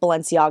 wears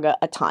Balenciaga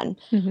a ton.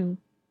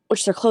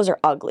 Which their clothes are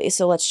ugly.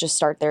 So let's just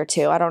start there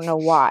too. I don't know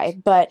why,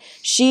 but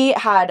she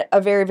had a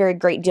very, very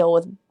great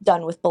deal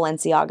done with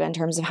Balenciaga in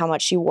terms of how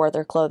much she wore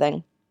their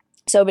clothing.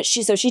 So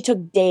she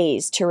took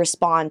days to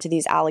respond to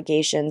these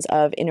allegations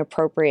of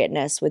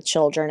inappropriateness with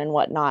children and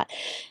whatnot.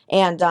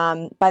 And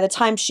by the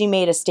time she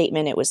made a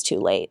statement, it was too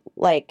late.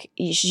 Like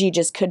she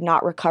just could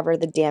not recover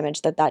the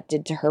damage that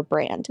did to her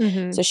brand.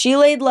 So she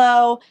laid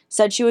low,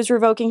 said she was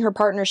revoking her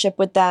partnership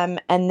with them.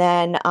 And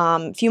then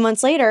a few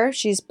months later,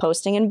 she's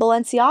posting in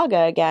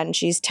Balenciaga again.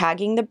 She's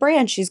tagging the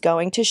brand. She's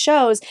going to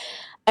shows.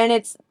 And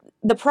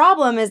the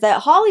problem is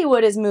that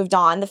Hollywood has moved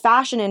on, the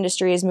fashion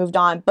industry has moved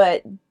on,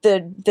 but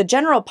the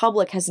general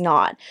public has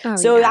not.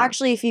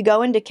 Actually, if you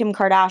go into Kim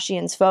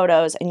Kardashian's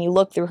photos and you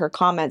look through her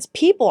comments,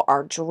 people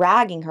are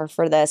dragging her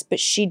for this, but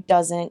she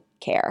doesn't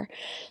care.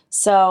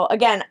 So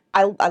again,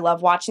 I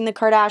love watching the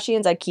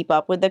Kardashians. I keep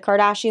up with the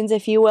Kardashians,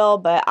 if you will,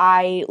 but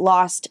I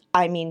lost,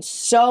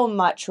 so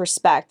much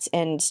respect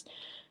and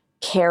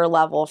care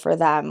level for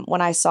them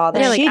when I saw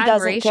that she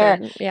doesn't care.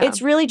 Yeah.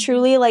 It's really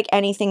truly like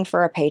anything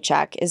for a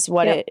paycheck is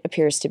what it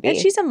appears to be. And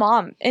she's a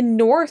mom. And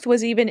North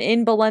was even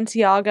in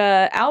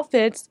Balenciaga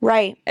outfits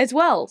as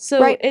well.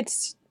 So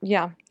it's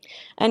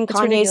And it's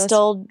Kanye's ridiculous.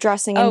 still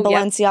dressing in Oh, yeah.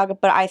 Balenciaga,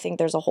 but I think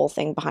there's a whole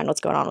thing behind what's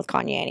going on with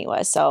Kanye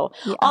anyway. So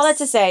all that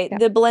to say,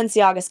 the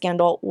Balenciaga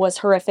scandal was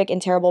horrific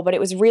and terrible, but it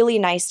was really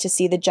nice to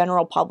see the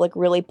general public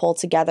really pull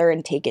together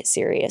and take it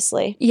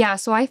seriously. Yeah,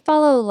 so I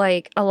follow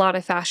like a lot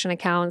of fashion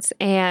accounts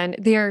and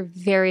they're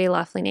very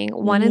left-leaning.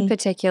 One in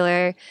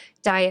particular,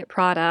 Diet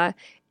Prada,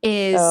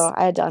 is So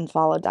I had to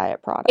unfollow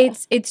Diet Prada.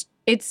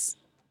 It's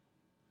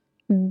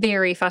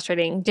very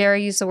frustrating. Dare I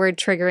use the word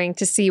triggering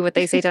to see what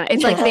they say to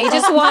It's like they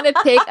just want to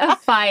pick a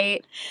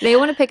fight. They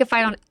want to pick a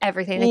fight on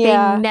everything. Like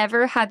they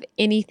never have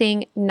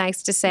anything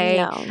nice to say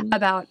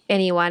about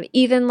anyone.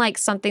 Even like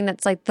something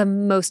that's like the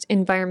most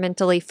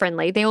environmentally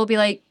friendly. They will be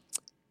like,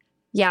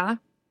 yeah,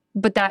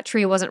 but that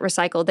tree wasn't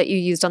recycled that you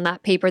used on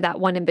that paper, that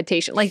one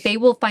invitation. Like they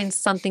will find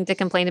something to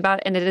complain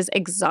about and it is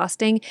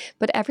exhausting.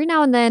 But every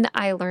now and then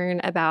I learn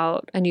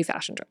about a new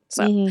fashion trend.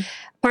 So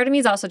part of me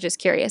is also just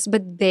curious.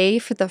 But they,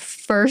 for the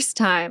first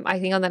time, I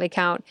think on that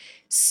account,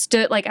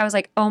 I was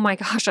like, oh my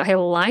gosh, I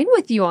align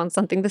with you on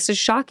something. This is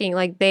shocking.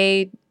 Like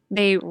they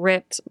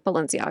ripped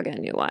Balenciaga a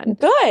new one.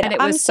 Good. And it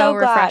was so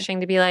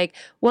refreshing to be like,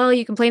 well,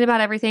 you complain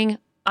about everything.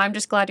 I'm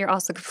just glad you're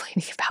also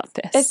complaining about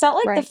this. It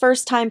felt like the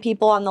first time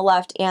people on the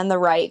left and the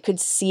right could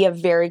see a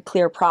very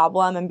clear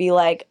problem and be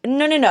like,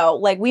 no.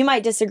 Like, we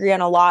might disagree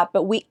on a lot,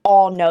 but we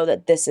all know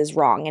that this is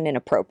wrong and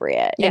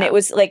inappropriate. Yeah. And it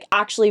was, like,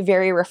 actually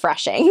very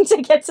refreshing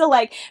to get to,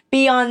 like,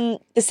 be on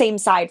the same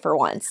side for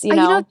once, you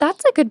know?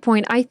 That's a good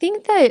point. I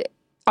think that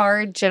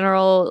our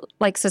general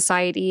like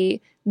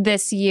society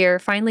this year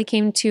finally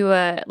came to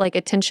a like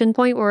a tension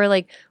point where we're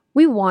like,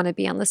 we want to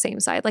be on the same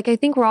side. Like I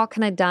think we're all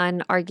kind of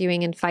done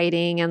arguing and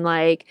fighting and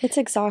like It's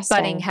butting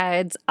exhausting.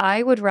 heads.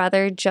 I would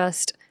rather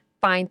just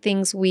find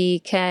things we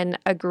can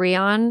agree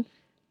on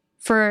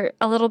for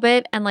a little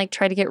bit and like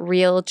try to get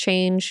real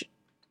change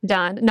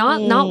done.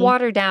 Not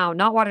watered down,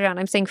 not watered down.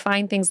 I'm saying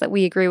find things that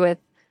we agree with.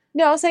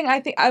 No, I was saying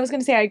I was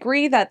going to say I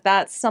agree that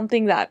that's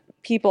something that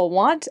people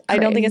want. I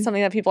don't think it's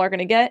something that people are going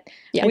to get.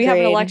 Yeah. We have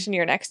an Agreed. election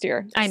year next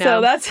year. I know.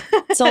 So that's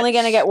It's only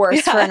going to get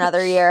worse for Yeah.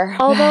 another year.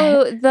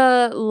 Although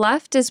the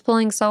left is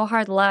pulling so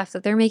hard left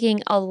that they're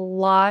making a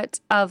lot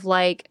of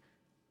like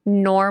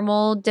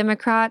normal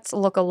Democrats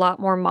look a lot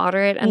more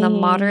moderate and the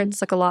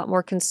moderates look a lot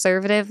more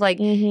conservative. Like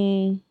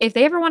if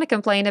they ever want to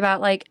complain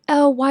about like,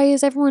 oh, why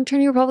is everyone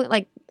turning Republican?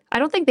 Like, I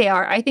don't think they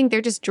are. I think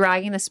they're just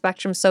dragging the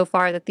spectrum so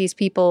far that these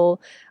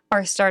people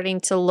are starting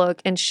to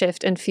look and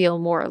shift and feel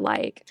more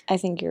like. I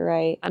think you're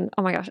right. And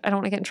oh my gosh, I don't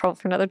want to get in trouble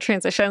for another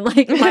transition,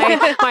 like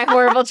my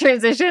horrible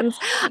transitions.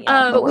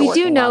 Yeah, But we're we do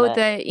working know on it.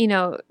 that, you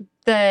know,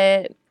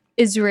 the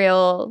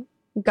Israel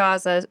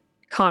Gaza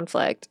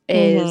conflict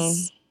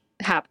is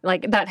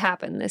like that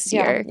happened this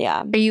Yeah. year.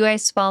 Yeah. Are you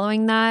guys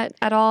following that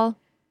at all?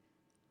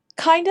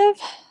 kind of.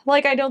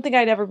 Like, I don't think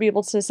I'd ever be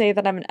able to say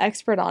that I'm an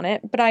expert on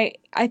it, but I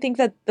think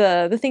that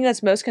the thing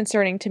that's most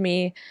concerning to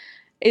me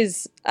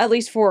is, at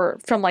least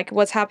from like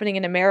what's happening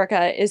in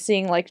America, is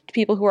seeing like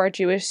people who are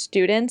Jewish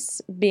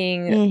students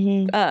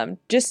being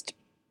just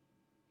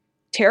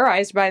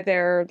terrorized by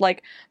their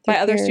by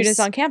other peers. students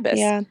on campus.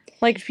 Yeah.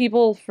 Like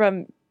people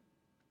from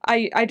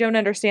I don't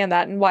understand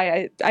that, and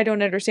why I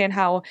don't understand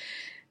how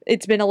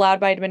it's been allowed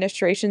by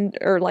administration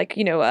or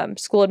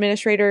school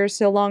administrators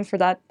so long for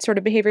that sort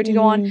of behavior to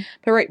go on.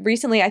 But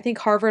recently, I think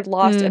Harvard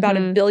lost about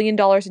 $1 billion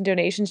in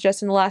donations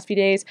just in the last few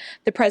days.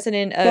 The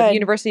president of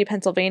University of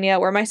Pennsylvania,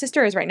 where my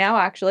sister is right now,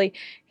 actually,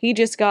 he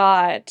just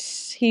I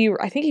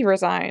think he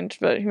resigned,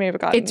 but he may have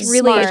gotten It's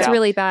really smarted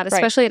out. bad,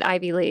 especially at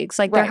Ivy Leagues.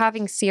 Like they're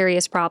having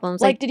serious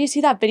problems. Like, did you see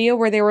that video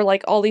where they were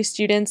like all these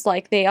students,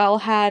 like they all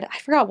had, I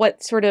forgot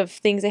what sort of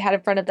things they had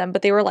in front of them,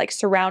 but they were like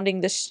surrounding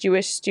this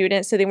Jewish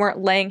student, so they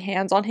weren't laying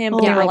hands on him,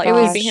 but they were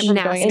like keeping him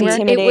from going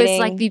anywhere. It was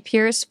like the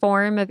purest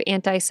form of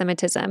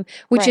anti-Semitism,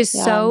 which is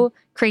so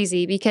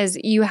crazy because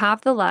you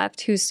have the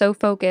left who's so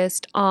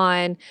focused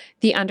on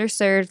the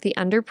underserved, the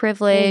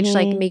underprivileged,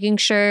 like making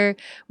sure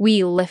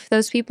we lift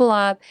those people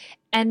up.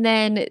 And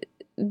then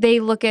they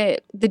look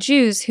at the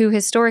Jews who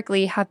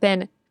historically have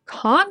been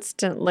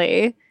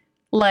constantly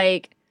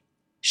like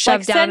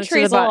shoved down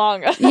into the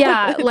long.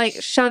 Yeah, like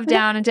shoved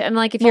down into, and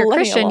like if you're a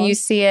Christian, you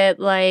see it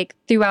like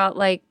throughout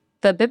like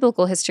the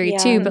biblical history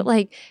too. But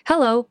like,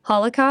 hello,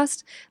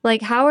 Holocaust.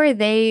 Like, how are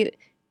they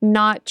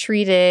not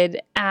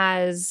treated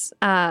as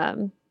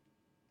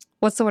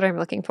what's the word I'm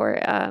looking for?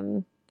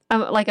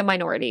 Like a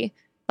minority.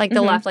 Like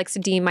the left likes to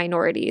deem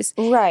minorities.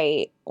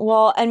 Right.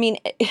 Well, I mean,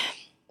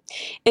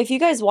 if you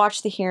guys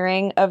watched the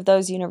hearing of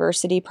those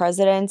university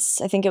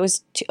presidents, I think it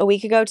was a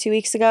week ago, 2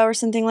 weeks ago, or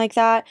something like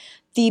that,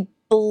 the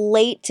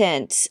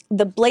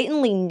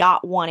blatantly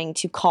not wanting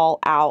to call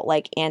out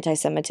like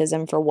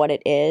anti-Semitism for what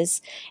it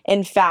is.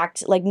 In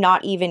fact, like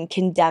not even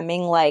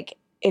condemning, like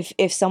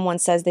if someone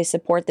says they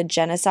support the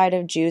genocide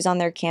of Jews on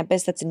their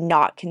campus, that's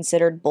not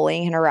considered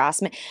bullying and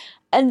harassment.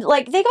 And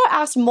like they got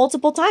asked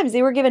multiple times.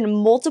 They were given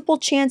multiple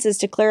chances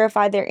to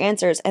clarify their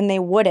answers and they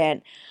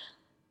wouldn't.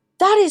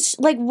 That is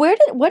like, what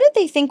did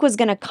they think was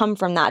going to come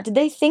from that? Did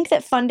they think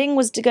that funding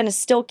was going to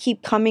still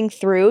keep coming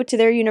through to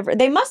their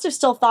university? They must have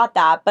still thought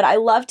that, but I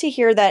love to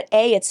hear that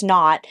A, it's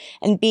not,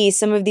 and B,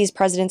 some of these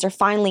presidents are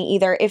finally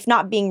either, if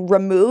not being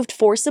removed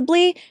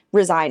forcibly,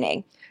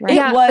 resigning. Right?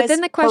 Yeah, it was but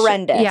then the question,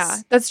 horrendous. Yeah,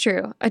 that's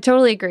true. I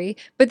totally agree.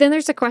 But then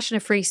there's a question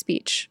of free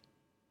speech.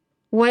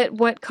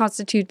 What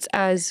constitutes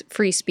as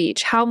free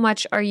speech? How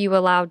much are you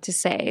allowed to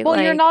say?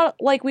 Well, you're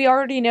not, like, we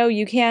already know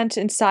you can't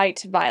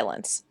incite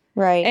violence.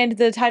 Right. And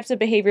the types of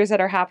behaviors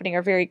that are happening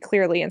are very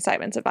clearly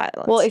incitements of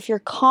violence. Well, if you're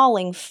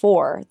calling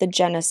for the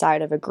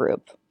genocide of a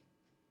group,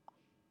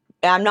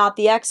 I'm not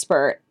the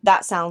expert,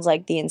 that sounds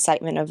like the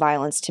incitement of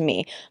violence to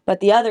me. But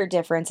the other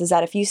difference is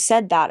that if you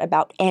said that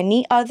about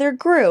any other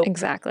group,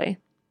 exactly,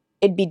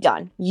 it'd be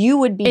done. You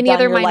would be any done.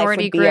 other Your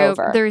minority life would group. Be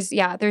over.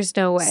 There's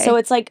no way. So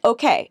it's like,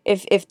 okay,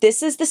 if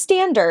this is the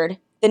standard,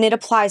 then it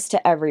applies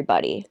to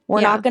everybody.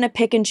 We're not going to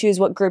pick and choose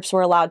what groups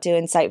we're allowed to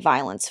incite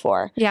violence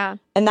for. Yeah.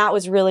 And that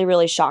was really,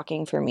 really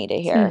shocking for me to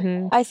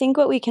hear. I think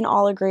what we can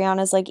all agree on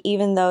is like,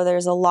 even though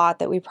there's a lot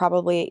that we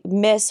probably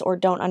miss or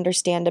don't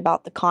understand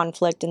about the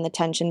conflict and the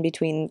tension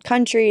between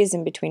countries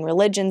and between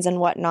religions and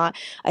whatnot,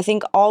 I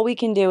think all we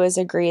can do is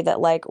agree that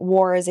like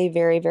war is a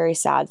very, very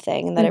sad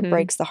thing and that it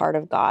breaks the heart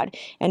of God.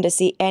 And to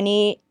see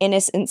any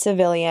innocent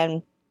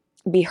civilian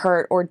be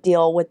hurt or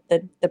deal with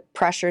the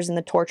pressures and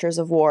the tortures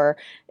of war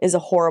is a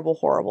horrible,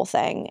 horrible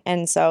thing.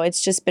 And so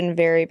it's just been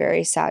very,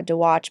 very sad to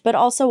watch, but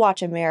also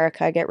watch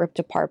America get ripped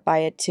apart by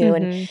it too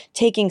and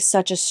taking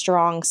such a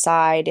strong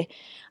side.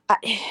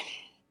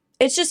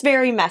 it's just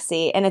very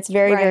messy, and it's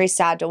very, Right. very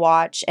sad to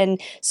watch, and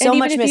so And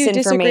much even if you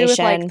disagree with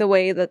misinformation. like the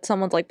way that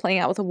someone's like playing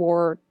out with a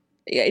war,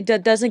 it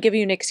doesn't give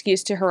you an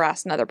excuse to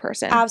harass another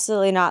person.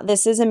 Absolutely not.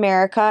 This is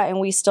America, and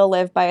we still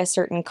live by a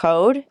certain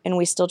code, and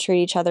we still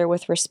treat each other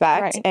with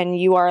respect. Right. And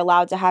you are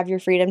allowed to have your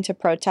freedom to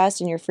protest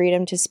and your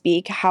freedom to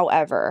speak.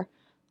 However,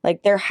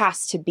 like, there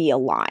has to be a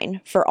line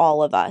for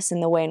all of us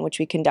in the way in which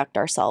we conduct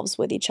ourselves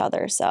with each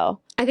other. So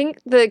I think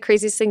the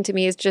craziest thing to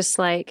me is just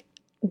like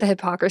the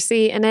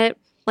hypocrisy in it.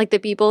 Like the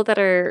people that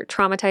are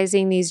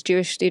traumatizing these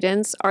Jewish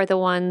students are the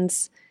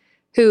ones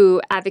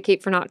who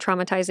advocate for not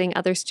traumatizing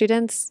other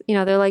students. You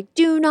know, they're like,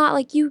 do not,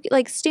 like, you,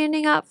 like,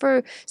 standing up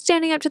to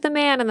the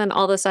man. And then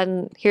all of a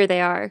sudden, here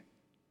they are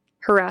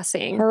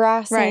harassing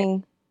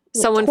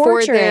someone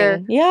for their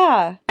torturing.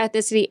 Yeah.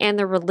 ethnicity and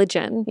their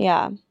religion.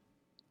 Yeah.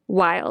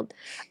 Wild.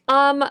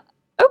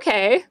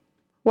 Okay.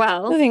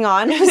 Well, Moving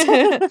on.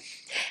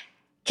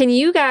 can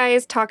you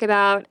guys talk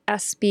about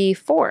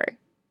SB4?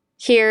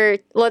 Here,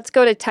 let's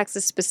go to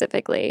Texas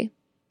specifically.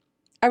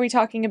 Are we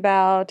talking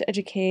about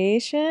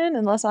education?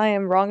 Unless I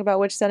am wrong about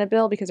which Senate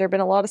bill, because there have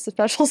been a lot of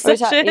special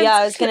sessions. Yeah,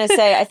 I was going to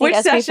say, I think Which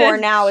SB4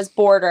 session? now is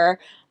border.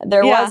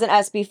 There Yeah. was an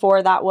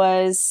SB4 that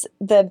was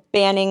the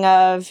banning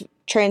of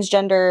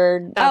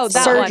transgender That's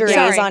that one, surgeries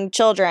sorry. on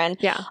children.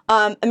 Yeah.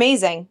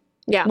 Amazing.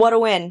 Yeah. What a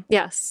win.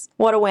 Yes.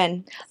 What a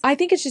win. I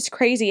think it's just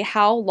crazy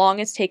how long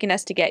it's taken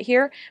us to get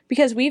here,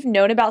 because we've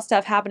known about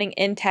stuff happening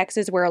in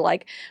Texas where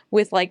like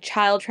with like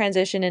child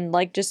transition and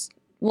like just,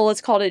 well,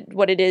 let's call it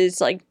what it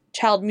is, like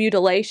child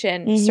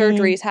mutilation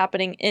surgeries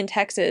happening in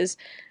Texas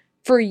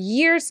for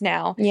years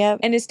now. Yep.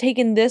 And it's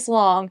taken this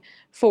long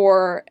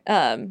for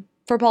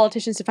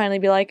politicians to finally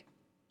be like,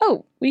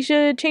 oh, we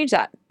should change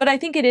that. But I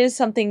think it is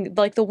something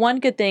like the one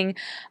good thing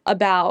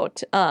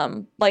about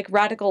like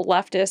radical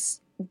leftists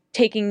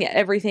taking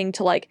everything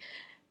to like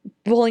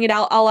pulling it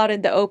all out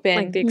in the open.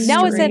 Like the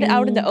Now it's extreme.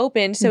 out in the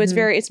open, so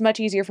Mhm. it's much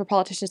easier for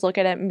politicians to look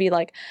at it and be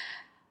like,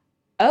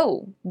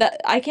 oh, that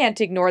I can't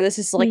ignore this.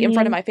 This is like in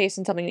front of my face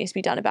and something needs to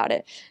be done about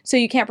it. So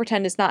you can't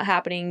pretend it's not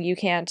happening. You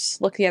can't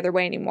look the other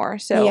way anymore.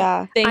 So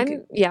Yeah.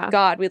 thank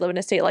God we live in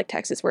a state like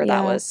Texas where that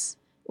Yeah. was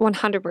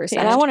 100%.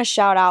 And I want to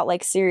shout out,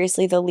 like,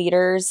 seriously, the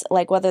leaders,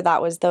 like, whether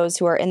that was those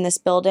who are in this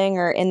building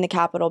or in the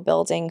Capitol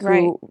building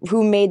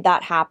who made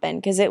that happen,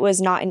 because it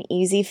was not an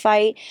easy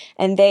fight,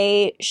 and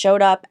they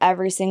showed up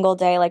every single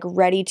day, like,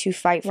 ready to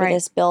fight for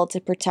this bill to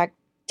protect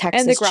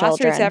Texas and the grassroots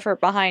children. effort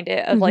behind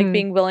it of like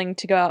being willing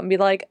to go out and be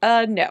like,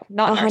 no,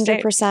 not in our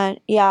state. 100%.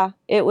 Yeah.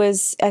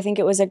 I think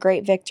it was a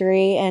great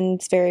victory, and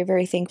very,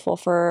 very thankful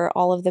for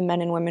all of the men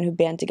and women who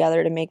band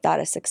together to make that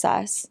a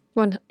success.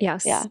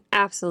 Yes. Yeah.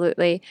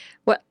 Absolutely.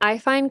 What I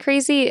find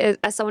crazy is,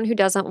 as someone who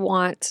doesn't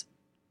want,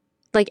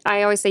 like,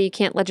 I always say you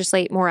can't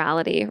legislate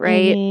morality,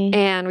 right? Mhm.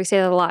 And we say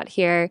that a lot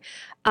here.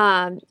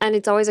 And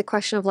it's always a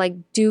question of like,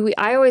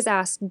 I always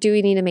ask, do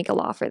we need to make a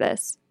law for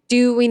this?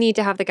 Do we need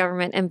to have the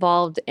government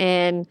involved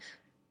in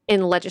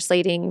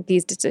legislating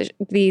these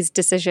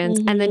decisions?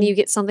 And then you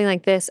get something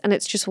like this, and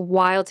it's just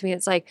wild to me.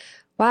 It's like,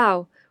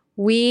 wow,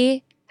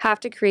 we have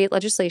to create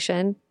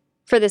legislation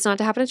for this not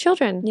to happen to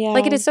children. Yeah.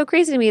 Like, it is so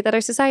crazy to me that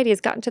our society has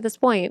gotten to this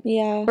point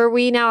Yeah. where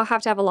we now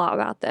have to have a law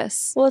about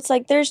this. Well, it's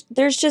like there's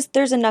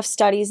enough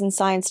studies and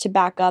science to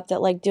back up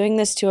that, like, doing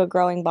this to a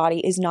growing body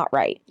is not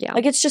right. Yeah.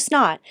 Like, it's just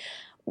not.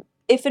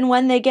 If and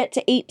when they get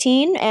to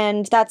 18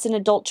 and that's an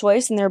adult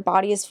choice and their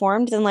body is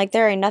formed, then, like,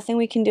 there ain't nothing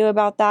we can do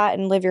about that,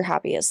 and live your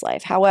happiest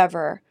life.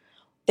 However,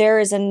 there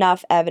is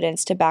enough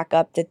evidence to back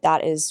up that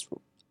that is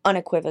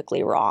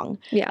unequivocally wrong.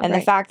 Yeah. And the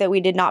fact that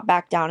we did not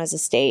back down as a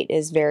state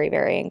is very,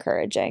 very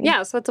encouraging.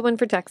 Yeah, so that's a win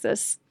for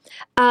Texas.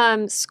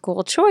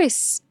 School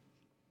choice.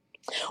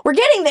 We're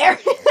getting there.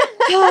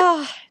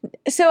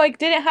 So like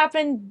didn't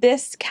happen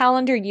this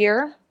calendar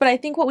year, but I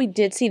think what we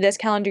did see this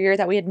calendar year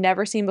that we had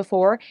never seen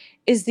before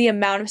is the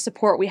amount of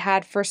support we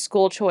had for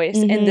school choice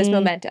and this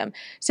momentum.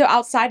 So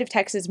outside of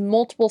Texas,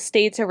 multiple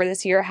states over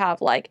this year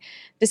have like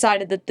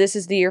decided that this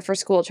is the year for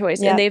school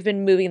choice, and they've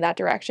been moving that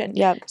direction.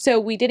 Yep. So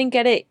we didn't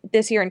get it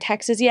this year in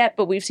Texas yet,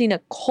 but we've seen a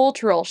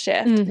cultural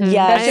shift. Mhm.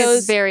 Yes. That shows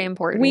is very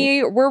important.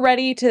 We're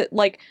ready to,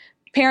 like,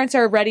 parents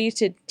are ready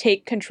to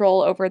take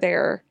control over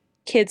their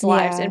kids'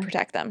 lives and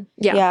protect them.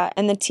 Yeah.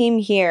 And the team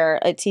here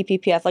at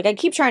TPPF, like, I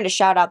keep trying to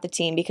shout out the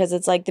team, because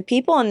it's like the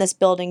people in this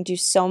building do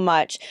so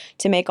much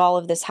to make all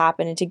of this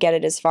happen and to get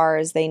it as far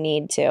as they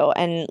need to.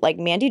 And, like,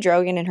 Mandy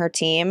Drogan and her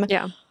team,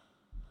 Yeah.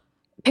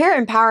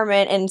 parent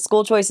empowerment and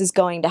school choice is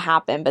going to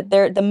happen, but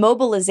the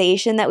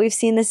mobilization that we've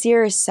seen this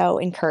year is so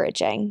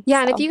encouraging.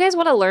 Yeah, and So. if you guys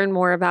want to learn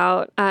more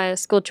about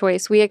school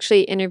choice, we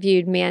actually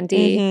interviewed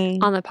Mandy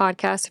on the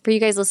podcast. For you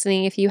guys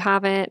listening, if you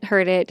haven't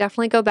heard it,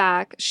 definitely go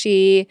back.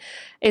 She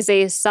is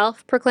a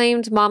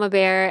self-proclaimed mama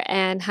bear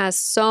and has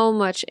so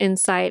much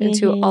insight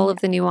into all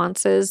of the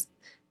nuances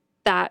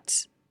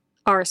that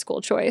are school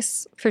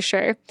choice, for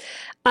sure.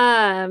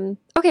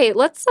 Okay,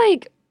 let's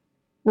like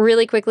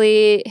really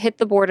quickly hit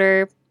the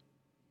border.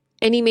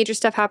 Any major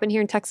stuff happen here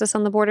in Texas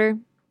on the border?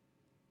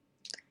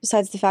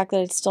 Besides the fact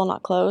that it's still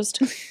not closed.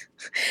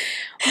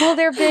 Well,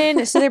 there've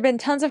been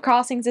tons of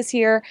crossings this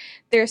year.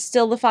 There's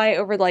still the fight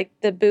over like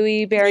the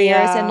buoy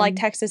barriers and like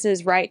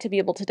Texas's right to be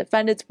able to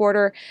defend its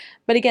border.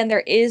 But again,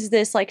 there is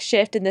this like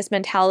shift in this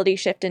mentality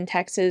shift in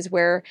Texas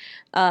where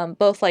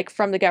both like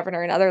from the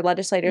governor and other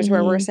legislators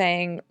where we're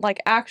saying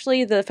like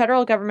actually the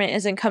federal government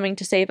isn't coming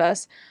to save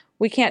us.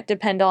 We can't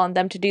depend on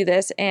them to do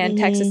this, and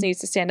Texas needs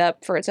to stand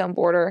up for its own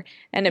border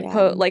and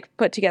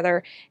put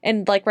together.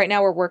 And like right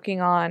now, we're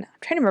working on. I'm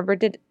trying to remember.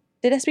 Did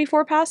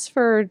SB4 pass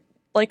for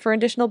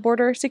additional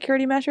border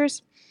security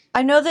measures?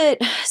 I know that,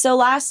 so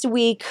last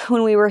week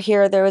when we were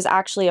here, there was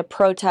actually a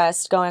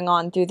protest going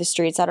on through the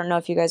streets. I don't know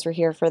if you guys were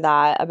here for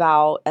that,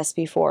 about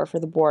SB4 for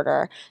the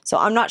border. So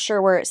I'm not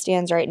sure where it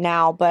stands right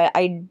now, but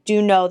I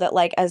do know that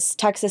like as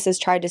Texas has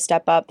tried to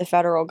step up, the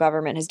federal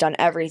government has done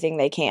everything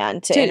they can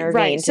to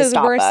intervene to stop us.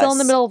 So we're still in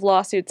the middle of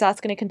lawsuits. That's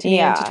going to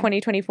continue into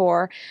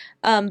 2024.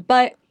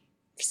 But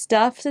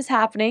stuff is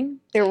happening.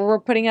 We're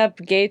putting up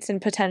gates and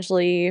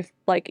potentially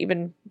like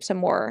even some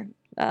more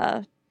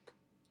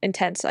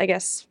intense, I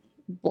guess,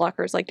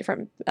 blockers, like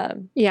different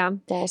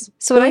walls.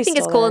 So what I think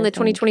is cool in the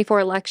 2024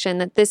 election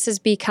that this has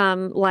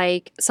become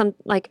like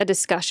a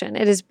discussion.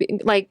 It is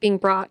like being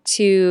brought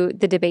to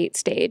the debate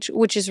stage,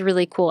 which is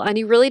really cool. And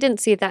you really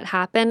didn't see that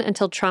happen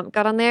until Trump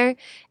got on there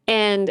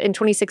and in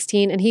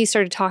 2016 and he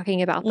started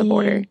talking about the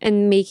border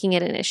and making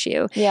it an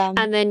issue. Yeah.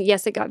 And then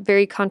yes, it got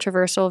very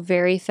controversial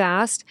very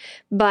fast,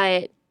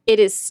 but it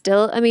is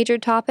still a major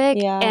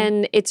topic,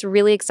 and it's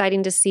really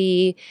exciting to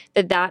see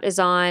that is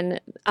on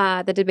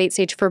the debate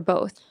stage for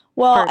both.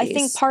 Well, parties. I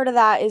think part of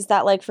that is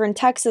that, like, for in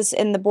Texas,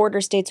 in the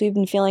border states, we've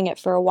been feeling it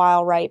for a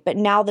while, right? But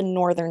now the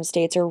northern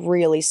states are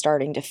really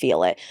starting to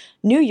feel it.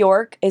 New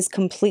York is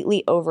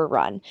completely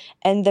overrun,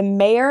 and the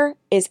mayor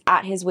is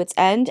at his wit's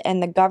end,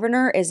 and the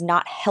governor is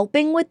not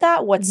helping with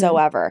that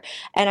whatsoever.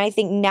 And I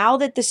think now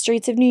that the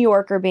streets of New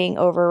York are being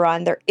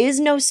overrun, there is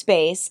no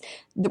space.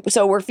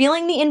 So we're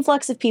feeling the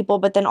influx of people,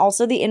 but then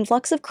also the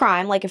influx of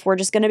crime. Like, if we're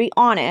just going to be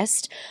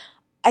honest,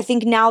 I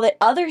think now that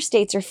other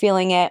states are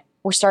feeling it,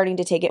 we're starting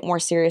to take it more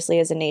seriously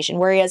as a nation.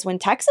 Whereas when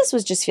Texas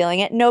was just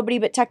feeling it, nobody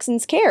but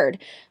Texans cared.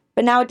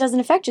 But now it doesn't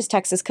affect just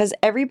Texas because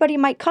everybody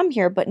might come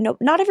here, but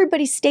not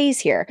everybody stays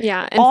here.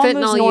 Yeah, and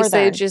fentanyl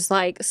usage is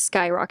like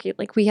skyrocketing.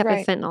 Like we have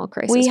a fentanyl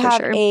crisis. We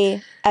have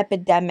a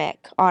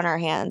epidemic on our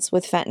hands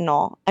with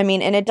fentanyl. I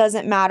mean, and it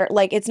doesn't matter.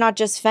 Like, it's not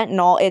just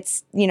fentanyl.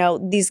 It's,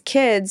 these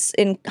kids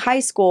in high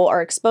school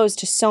are exposed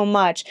to so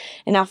much,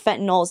 and now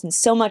fentanyls and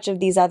so much of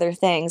these other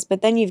things.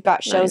 But then you've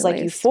got shows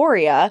like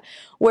Euphoria,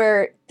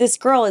 where this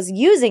girl is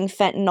using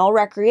fentanyl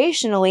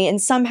recreationally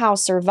and somehow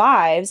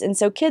survives. And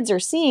so kids are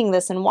seeing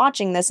this and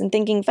watching this and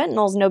thinking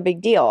fentanyl's no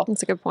big deal.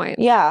 That's a good point.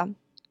 Yeah.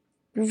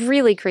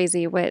 Really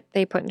crazy what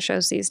they put in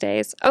shows these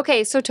days.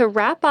 Okay, so to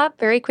wrap up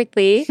very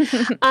quickly,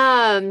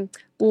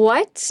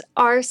 what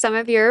are some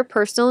of your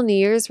personal New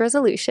Year's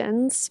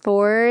resolutions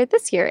for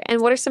this year?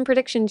 And what are some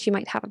predictions you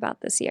might have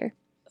about this year?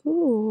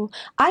 Ooh,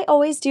 I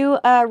always do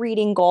a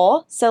reading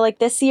goal. So like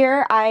this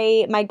year,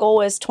 my goal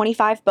was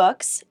 25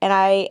 books, and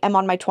I am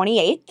on my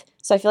 28th.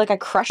 So I feel like I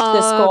crushed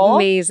this goal.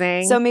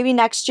 Amazing. So maybe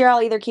next year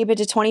I'll either keep it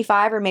to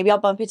 25 or maybe I'll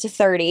bump it to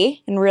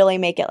 30 and really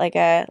make it like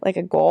a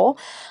goal.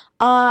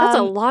 That's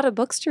a lot of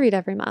books to read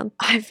every month.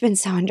 I've been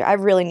so I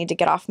really need to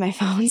get off my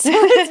phone. So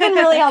it's been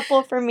really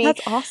helpful for me.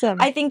 That's awesome.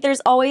 I think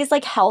there's always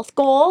like health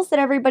goals that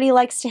everybody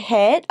likes to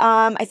hit.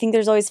 I think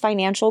there's always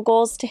financial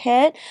goals to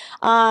hit.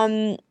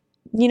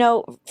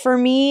 For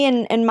me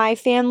and my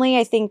family,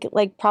 I think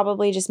like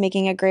probably just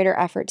making a greater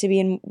effort to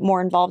be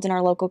more involved in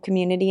our local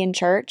community and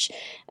church,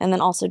 and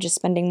then also just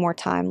spending more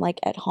time like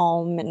at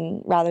home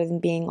and rather than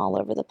being all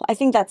over the place. I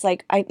think that's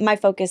like my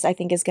focus. I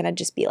think is going to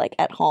just be like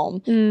at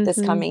home this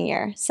coming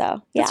year.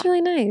 So yeah, that's really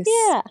nice.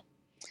 Yeah.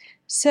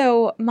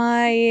 So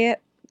my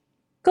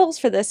goals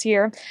for this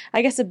year,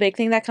 I guess a big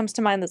thing that comes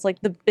to mind that's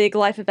like the big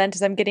life event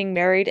is I'm getting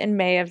married in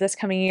May of this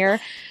coming year.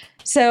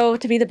 So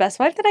to be the best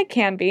wife that I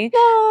can be.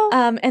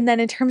 And then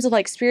in terms of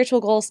like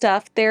spiritual goal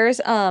stuff, there's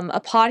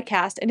a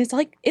podcast, and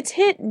it's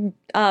hit the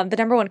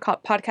 #1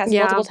 podcast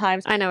multiple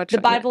times. I know what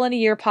the Bible in a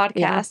Year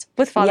podcast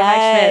with Father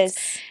Mike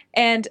Schmitz.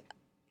 And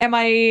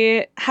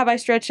have I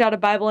stretched out a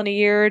Bible in a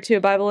year to a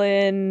Bible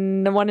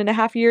in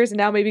 1.5 years, and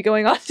now maybe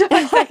going on to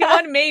my second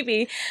one?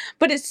 Maybe.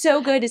 But it's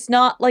so good. It's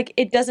not like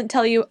it doesn't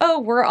tell you,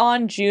 oh, we're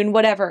on June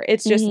whatever.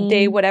 It's just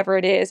day whatever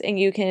it is, and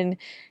you can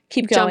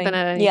keep going. Jumping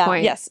at any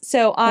point. Yes.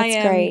 So I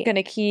am going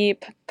to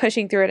keep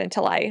pushing through it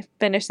until I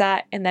finish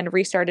that and then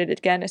restart it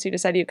again as soon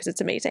as I do, because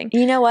it's amazing.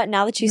 You know what?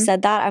 Now that you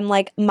said that, I'm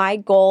like, my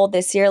goal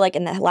this year, like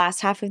in the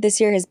last half of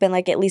this year, has been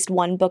like at least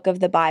one book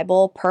of the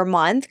Bible per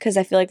month, because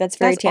I feel like that's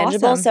very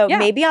tangible. Awesome. So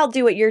maybe I'll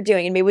do what you're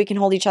doing, and maybe we can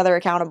hold each other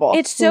accountable.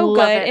 It's so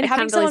good. And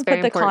having someone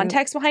put the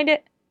context behind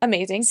it,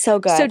 amazing. So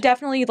good. So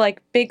definitely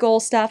like big goal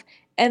stuff.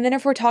 And then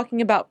if we're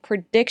talking about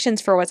predictions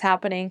for what's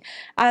happening,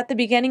 at the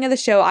beginning of the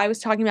show, I was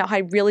talking about how I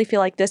really feel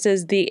like this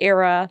is the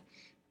era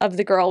of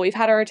the girl. We've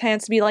had our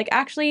chance to be like,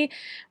 actually,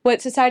 what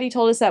society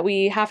told us that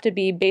we have to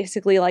be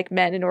basically like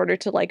men in order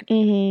to like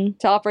to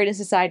operate in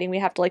society, and we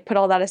have to like put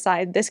all that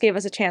aside. This gave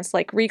us a chance to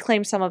like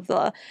reclaim some of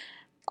the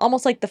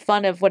almost like the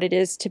fun of what it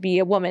is to be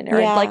a woman, or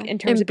Yeah. like in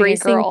terms of being a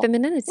Embracing girl.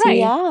 femininity. Right.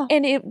 Yeah.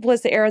 And it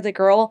was the era of the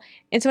girl.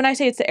 And so when I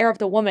say it's the era of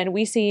the woman,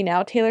 we see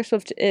now Taylor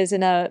Swift is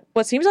in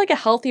what seems like a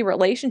healthy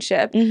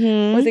relationship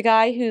Mm-hmm. with a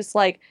guy who's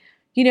like,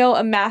 you know,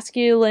 a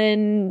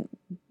masculine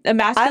I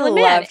man. love And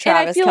I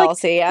Travis feel like,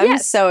 Kelce. I'm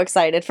yes. so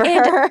excited for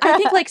And her. I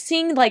think like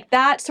seeing like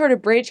that sort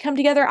of bridge come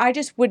together,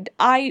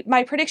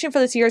 my prediction for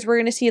this year is we're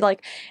going to see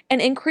like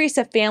an increase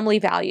of family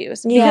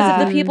values because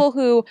Yeah. of the people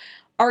who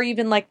are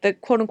even like the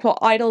quote unquote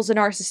idols in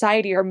our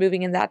society are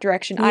moving in that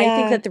direction. I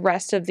think Yeah. that the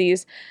rest of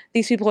these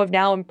people who have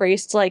now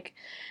embraced like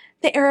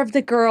the era of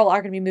the girl are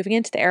going to be moving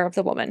into the era of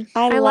the woman.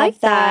 I love like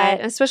that,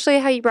 especially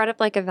how you brought up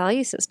like a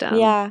value system.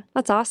 Yeah.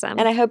 That's awesome.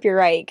 And I hope you're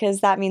right,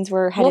 because that means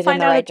we're headed We'll find in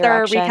the out right at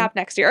their direction. recap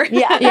next year.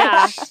 Yeah.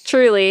 yeah,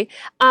 truly.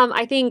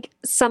 I think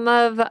some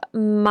of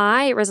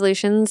my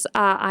resolutions,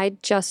 I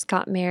just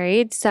got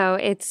married. So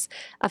it's,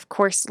 of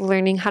course,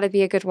 learning how to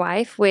be a good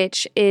wife,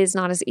 which is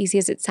not as easy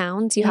as it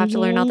sounds. You have to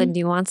learn all the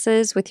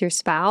nuances with your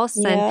spouse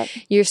and Yep.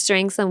 your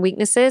strengths and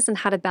weaknesses and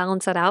how to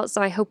balance that out.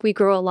 So I hope we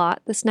grow a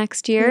lot this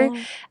next year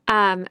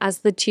as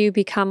the two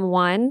become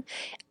one.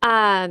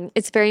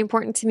 It's very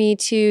important to me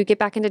to get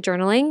back into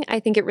journaling.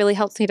 I think it really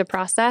helps me to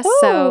process.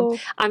 So Ooh.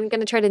 I'm going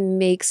to try to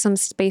make some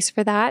space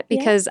for that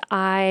because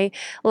I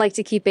like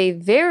to keep a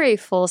very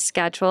full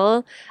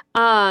schedule.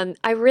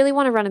 I really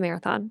want to run a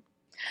marathon.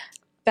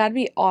 That'd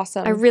be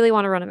awesome. I really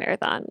want to run a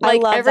marathon. I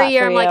Like love every that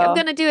year for I'm like, I'm you.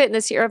 going to do it. And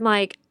this year I'm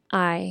like,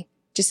 I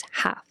just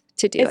have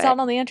to do It's it. out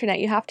on the internet.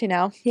 You have to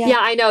now. Yeah,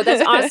 I know.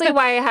 That's honestly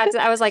why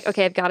I was like,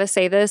 okay, I've got to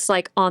say this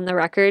like on the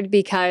record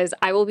because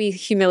I will be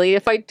humiliated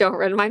if I don't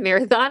run my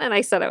marathon. And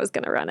I said I was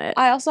going to run it.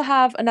 I also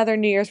have another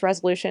New Year's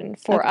resolution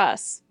for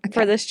us,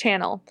 for this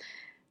channel.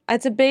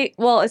 It's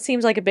it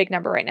seems like a big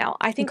number right now.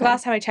 I think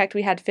last time I checked,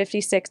 we had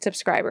 56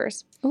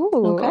 subscribers. Ooh.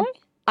 Okay.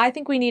 I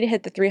think we need to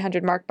hit the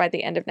 300 mark by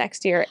the end of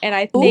next year. And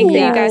I think that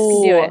you guys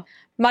can do it.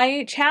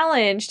 My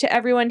challenge to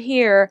everyone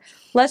here,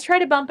 let's try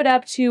to bump it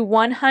up to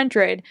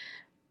 100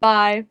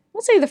 by,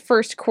 let's say, the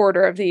first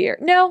quarter of the year.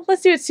 No,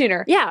 let's do it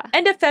sooner. Yeah.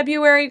 End of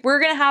February,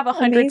 we're going to have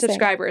 100 Amazing.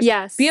 subscribers.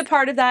 Yes. Be a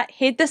part of that.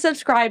 Hit the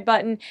subscribe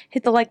button.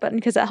 Hit the like button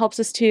because that helps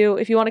us too.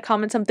 If you want to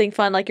comment something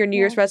fun like your New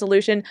Year's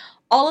resolution,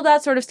 all of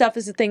that sort of stuff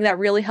is the thing that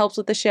really helps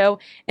with the show.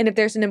 And if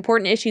there's an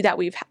important issue that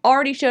we've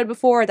already showed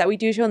before, that we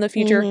do show in the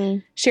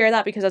future, share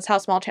that because that's how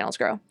small channels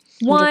grow.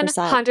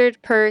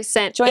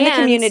 100%. Join the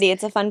community.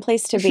 It's a fun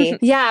place to be.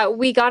 Yeah,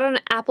 we got on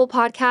Apple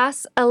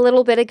Podcasts a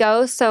little bit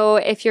ago. So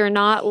if you're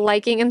not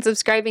liking and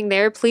subscribing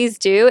there, please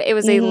do. It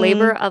was a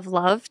labor of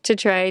love to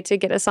try to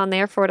get us on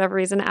there. For whatever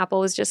reason,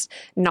 Apple was just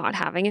not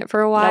having it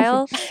for a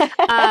while.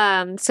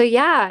 So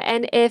yeah,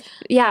 and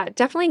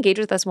definitely engage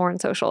with us more on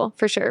social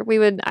for sure.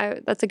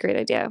 That's a great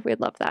idea. We'd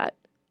love that.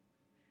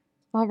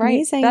 All right.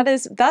 Amazing.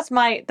 That's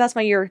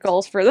my year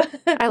goals for the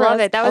I love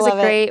it. That was a love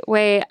it. great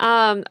way.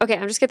 Okay,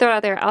 I'm just gonna throw it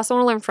out there. I also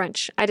want to learn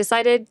French. I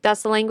decided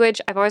that's the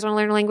language. I've always want to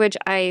learn a language.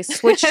 I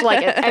switch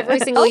like every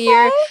single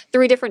year,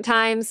 3 different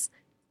times.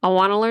 I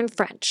want to learn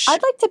French.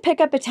 I'd like to pick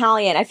up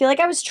Italian. I feel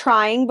like I was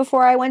trying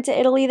before I went to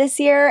Italy this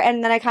year,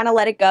 and then I kind of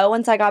let it go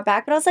once I got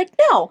back. But I was like,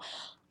 no,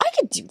 I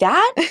could do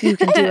that. You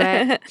can do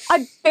it.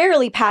 I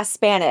barely passed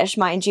Spanish,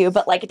 mind you,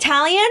 but like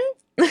Italian,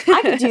 I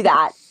could do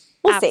that.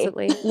 We'll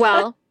Absolutely.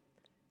 Well,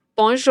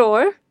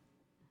 bonjour.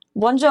 see.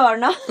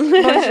 Buongiorno.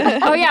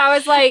 Oh yeah, I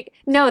was like,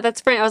 no,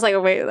 that's French. I was like,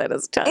 oh, wait, that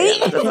is Italian.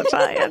 That is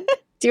Italian.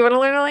 Do you want to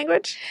learn a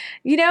language?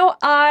 You know,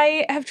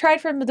 I have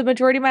tried for the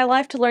majority of my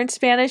life to learn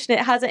Spanish and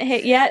it hasn't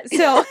hit yet.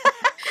 So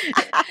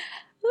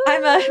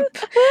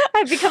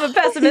I've become a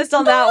pessimist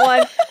on that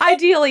one.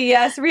 Ideally,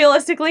 yes.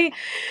 Realistically,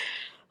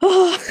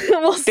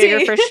 we'll see. Bigger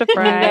fish to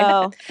fry.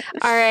 No.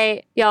 All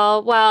right,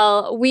 y'all.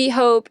 Well, we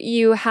hope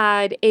you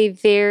had a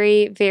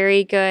very,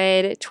 very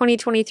good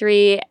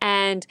 2023,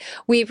 and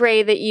we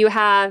pray that you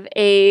have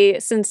a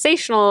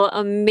sensational,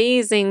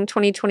 amazing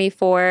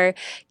 2024.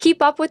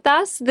 Keep up with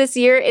us. This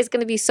year is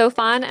going to be so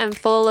fun and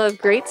full of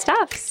great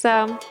stuff.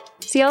 So,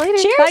 see y'all later.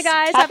 Cheers. Bye,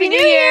 guys. Happy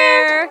New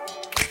Year.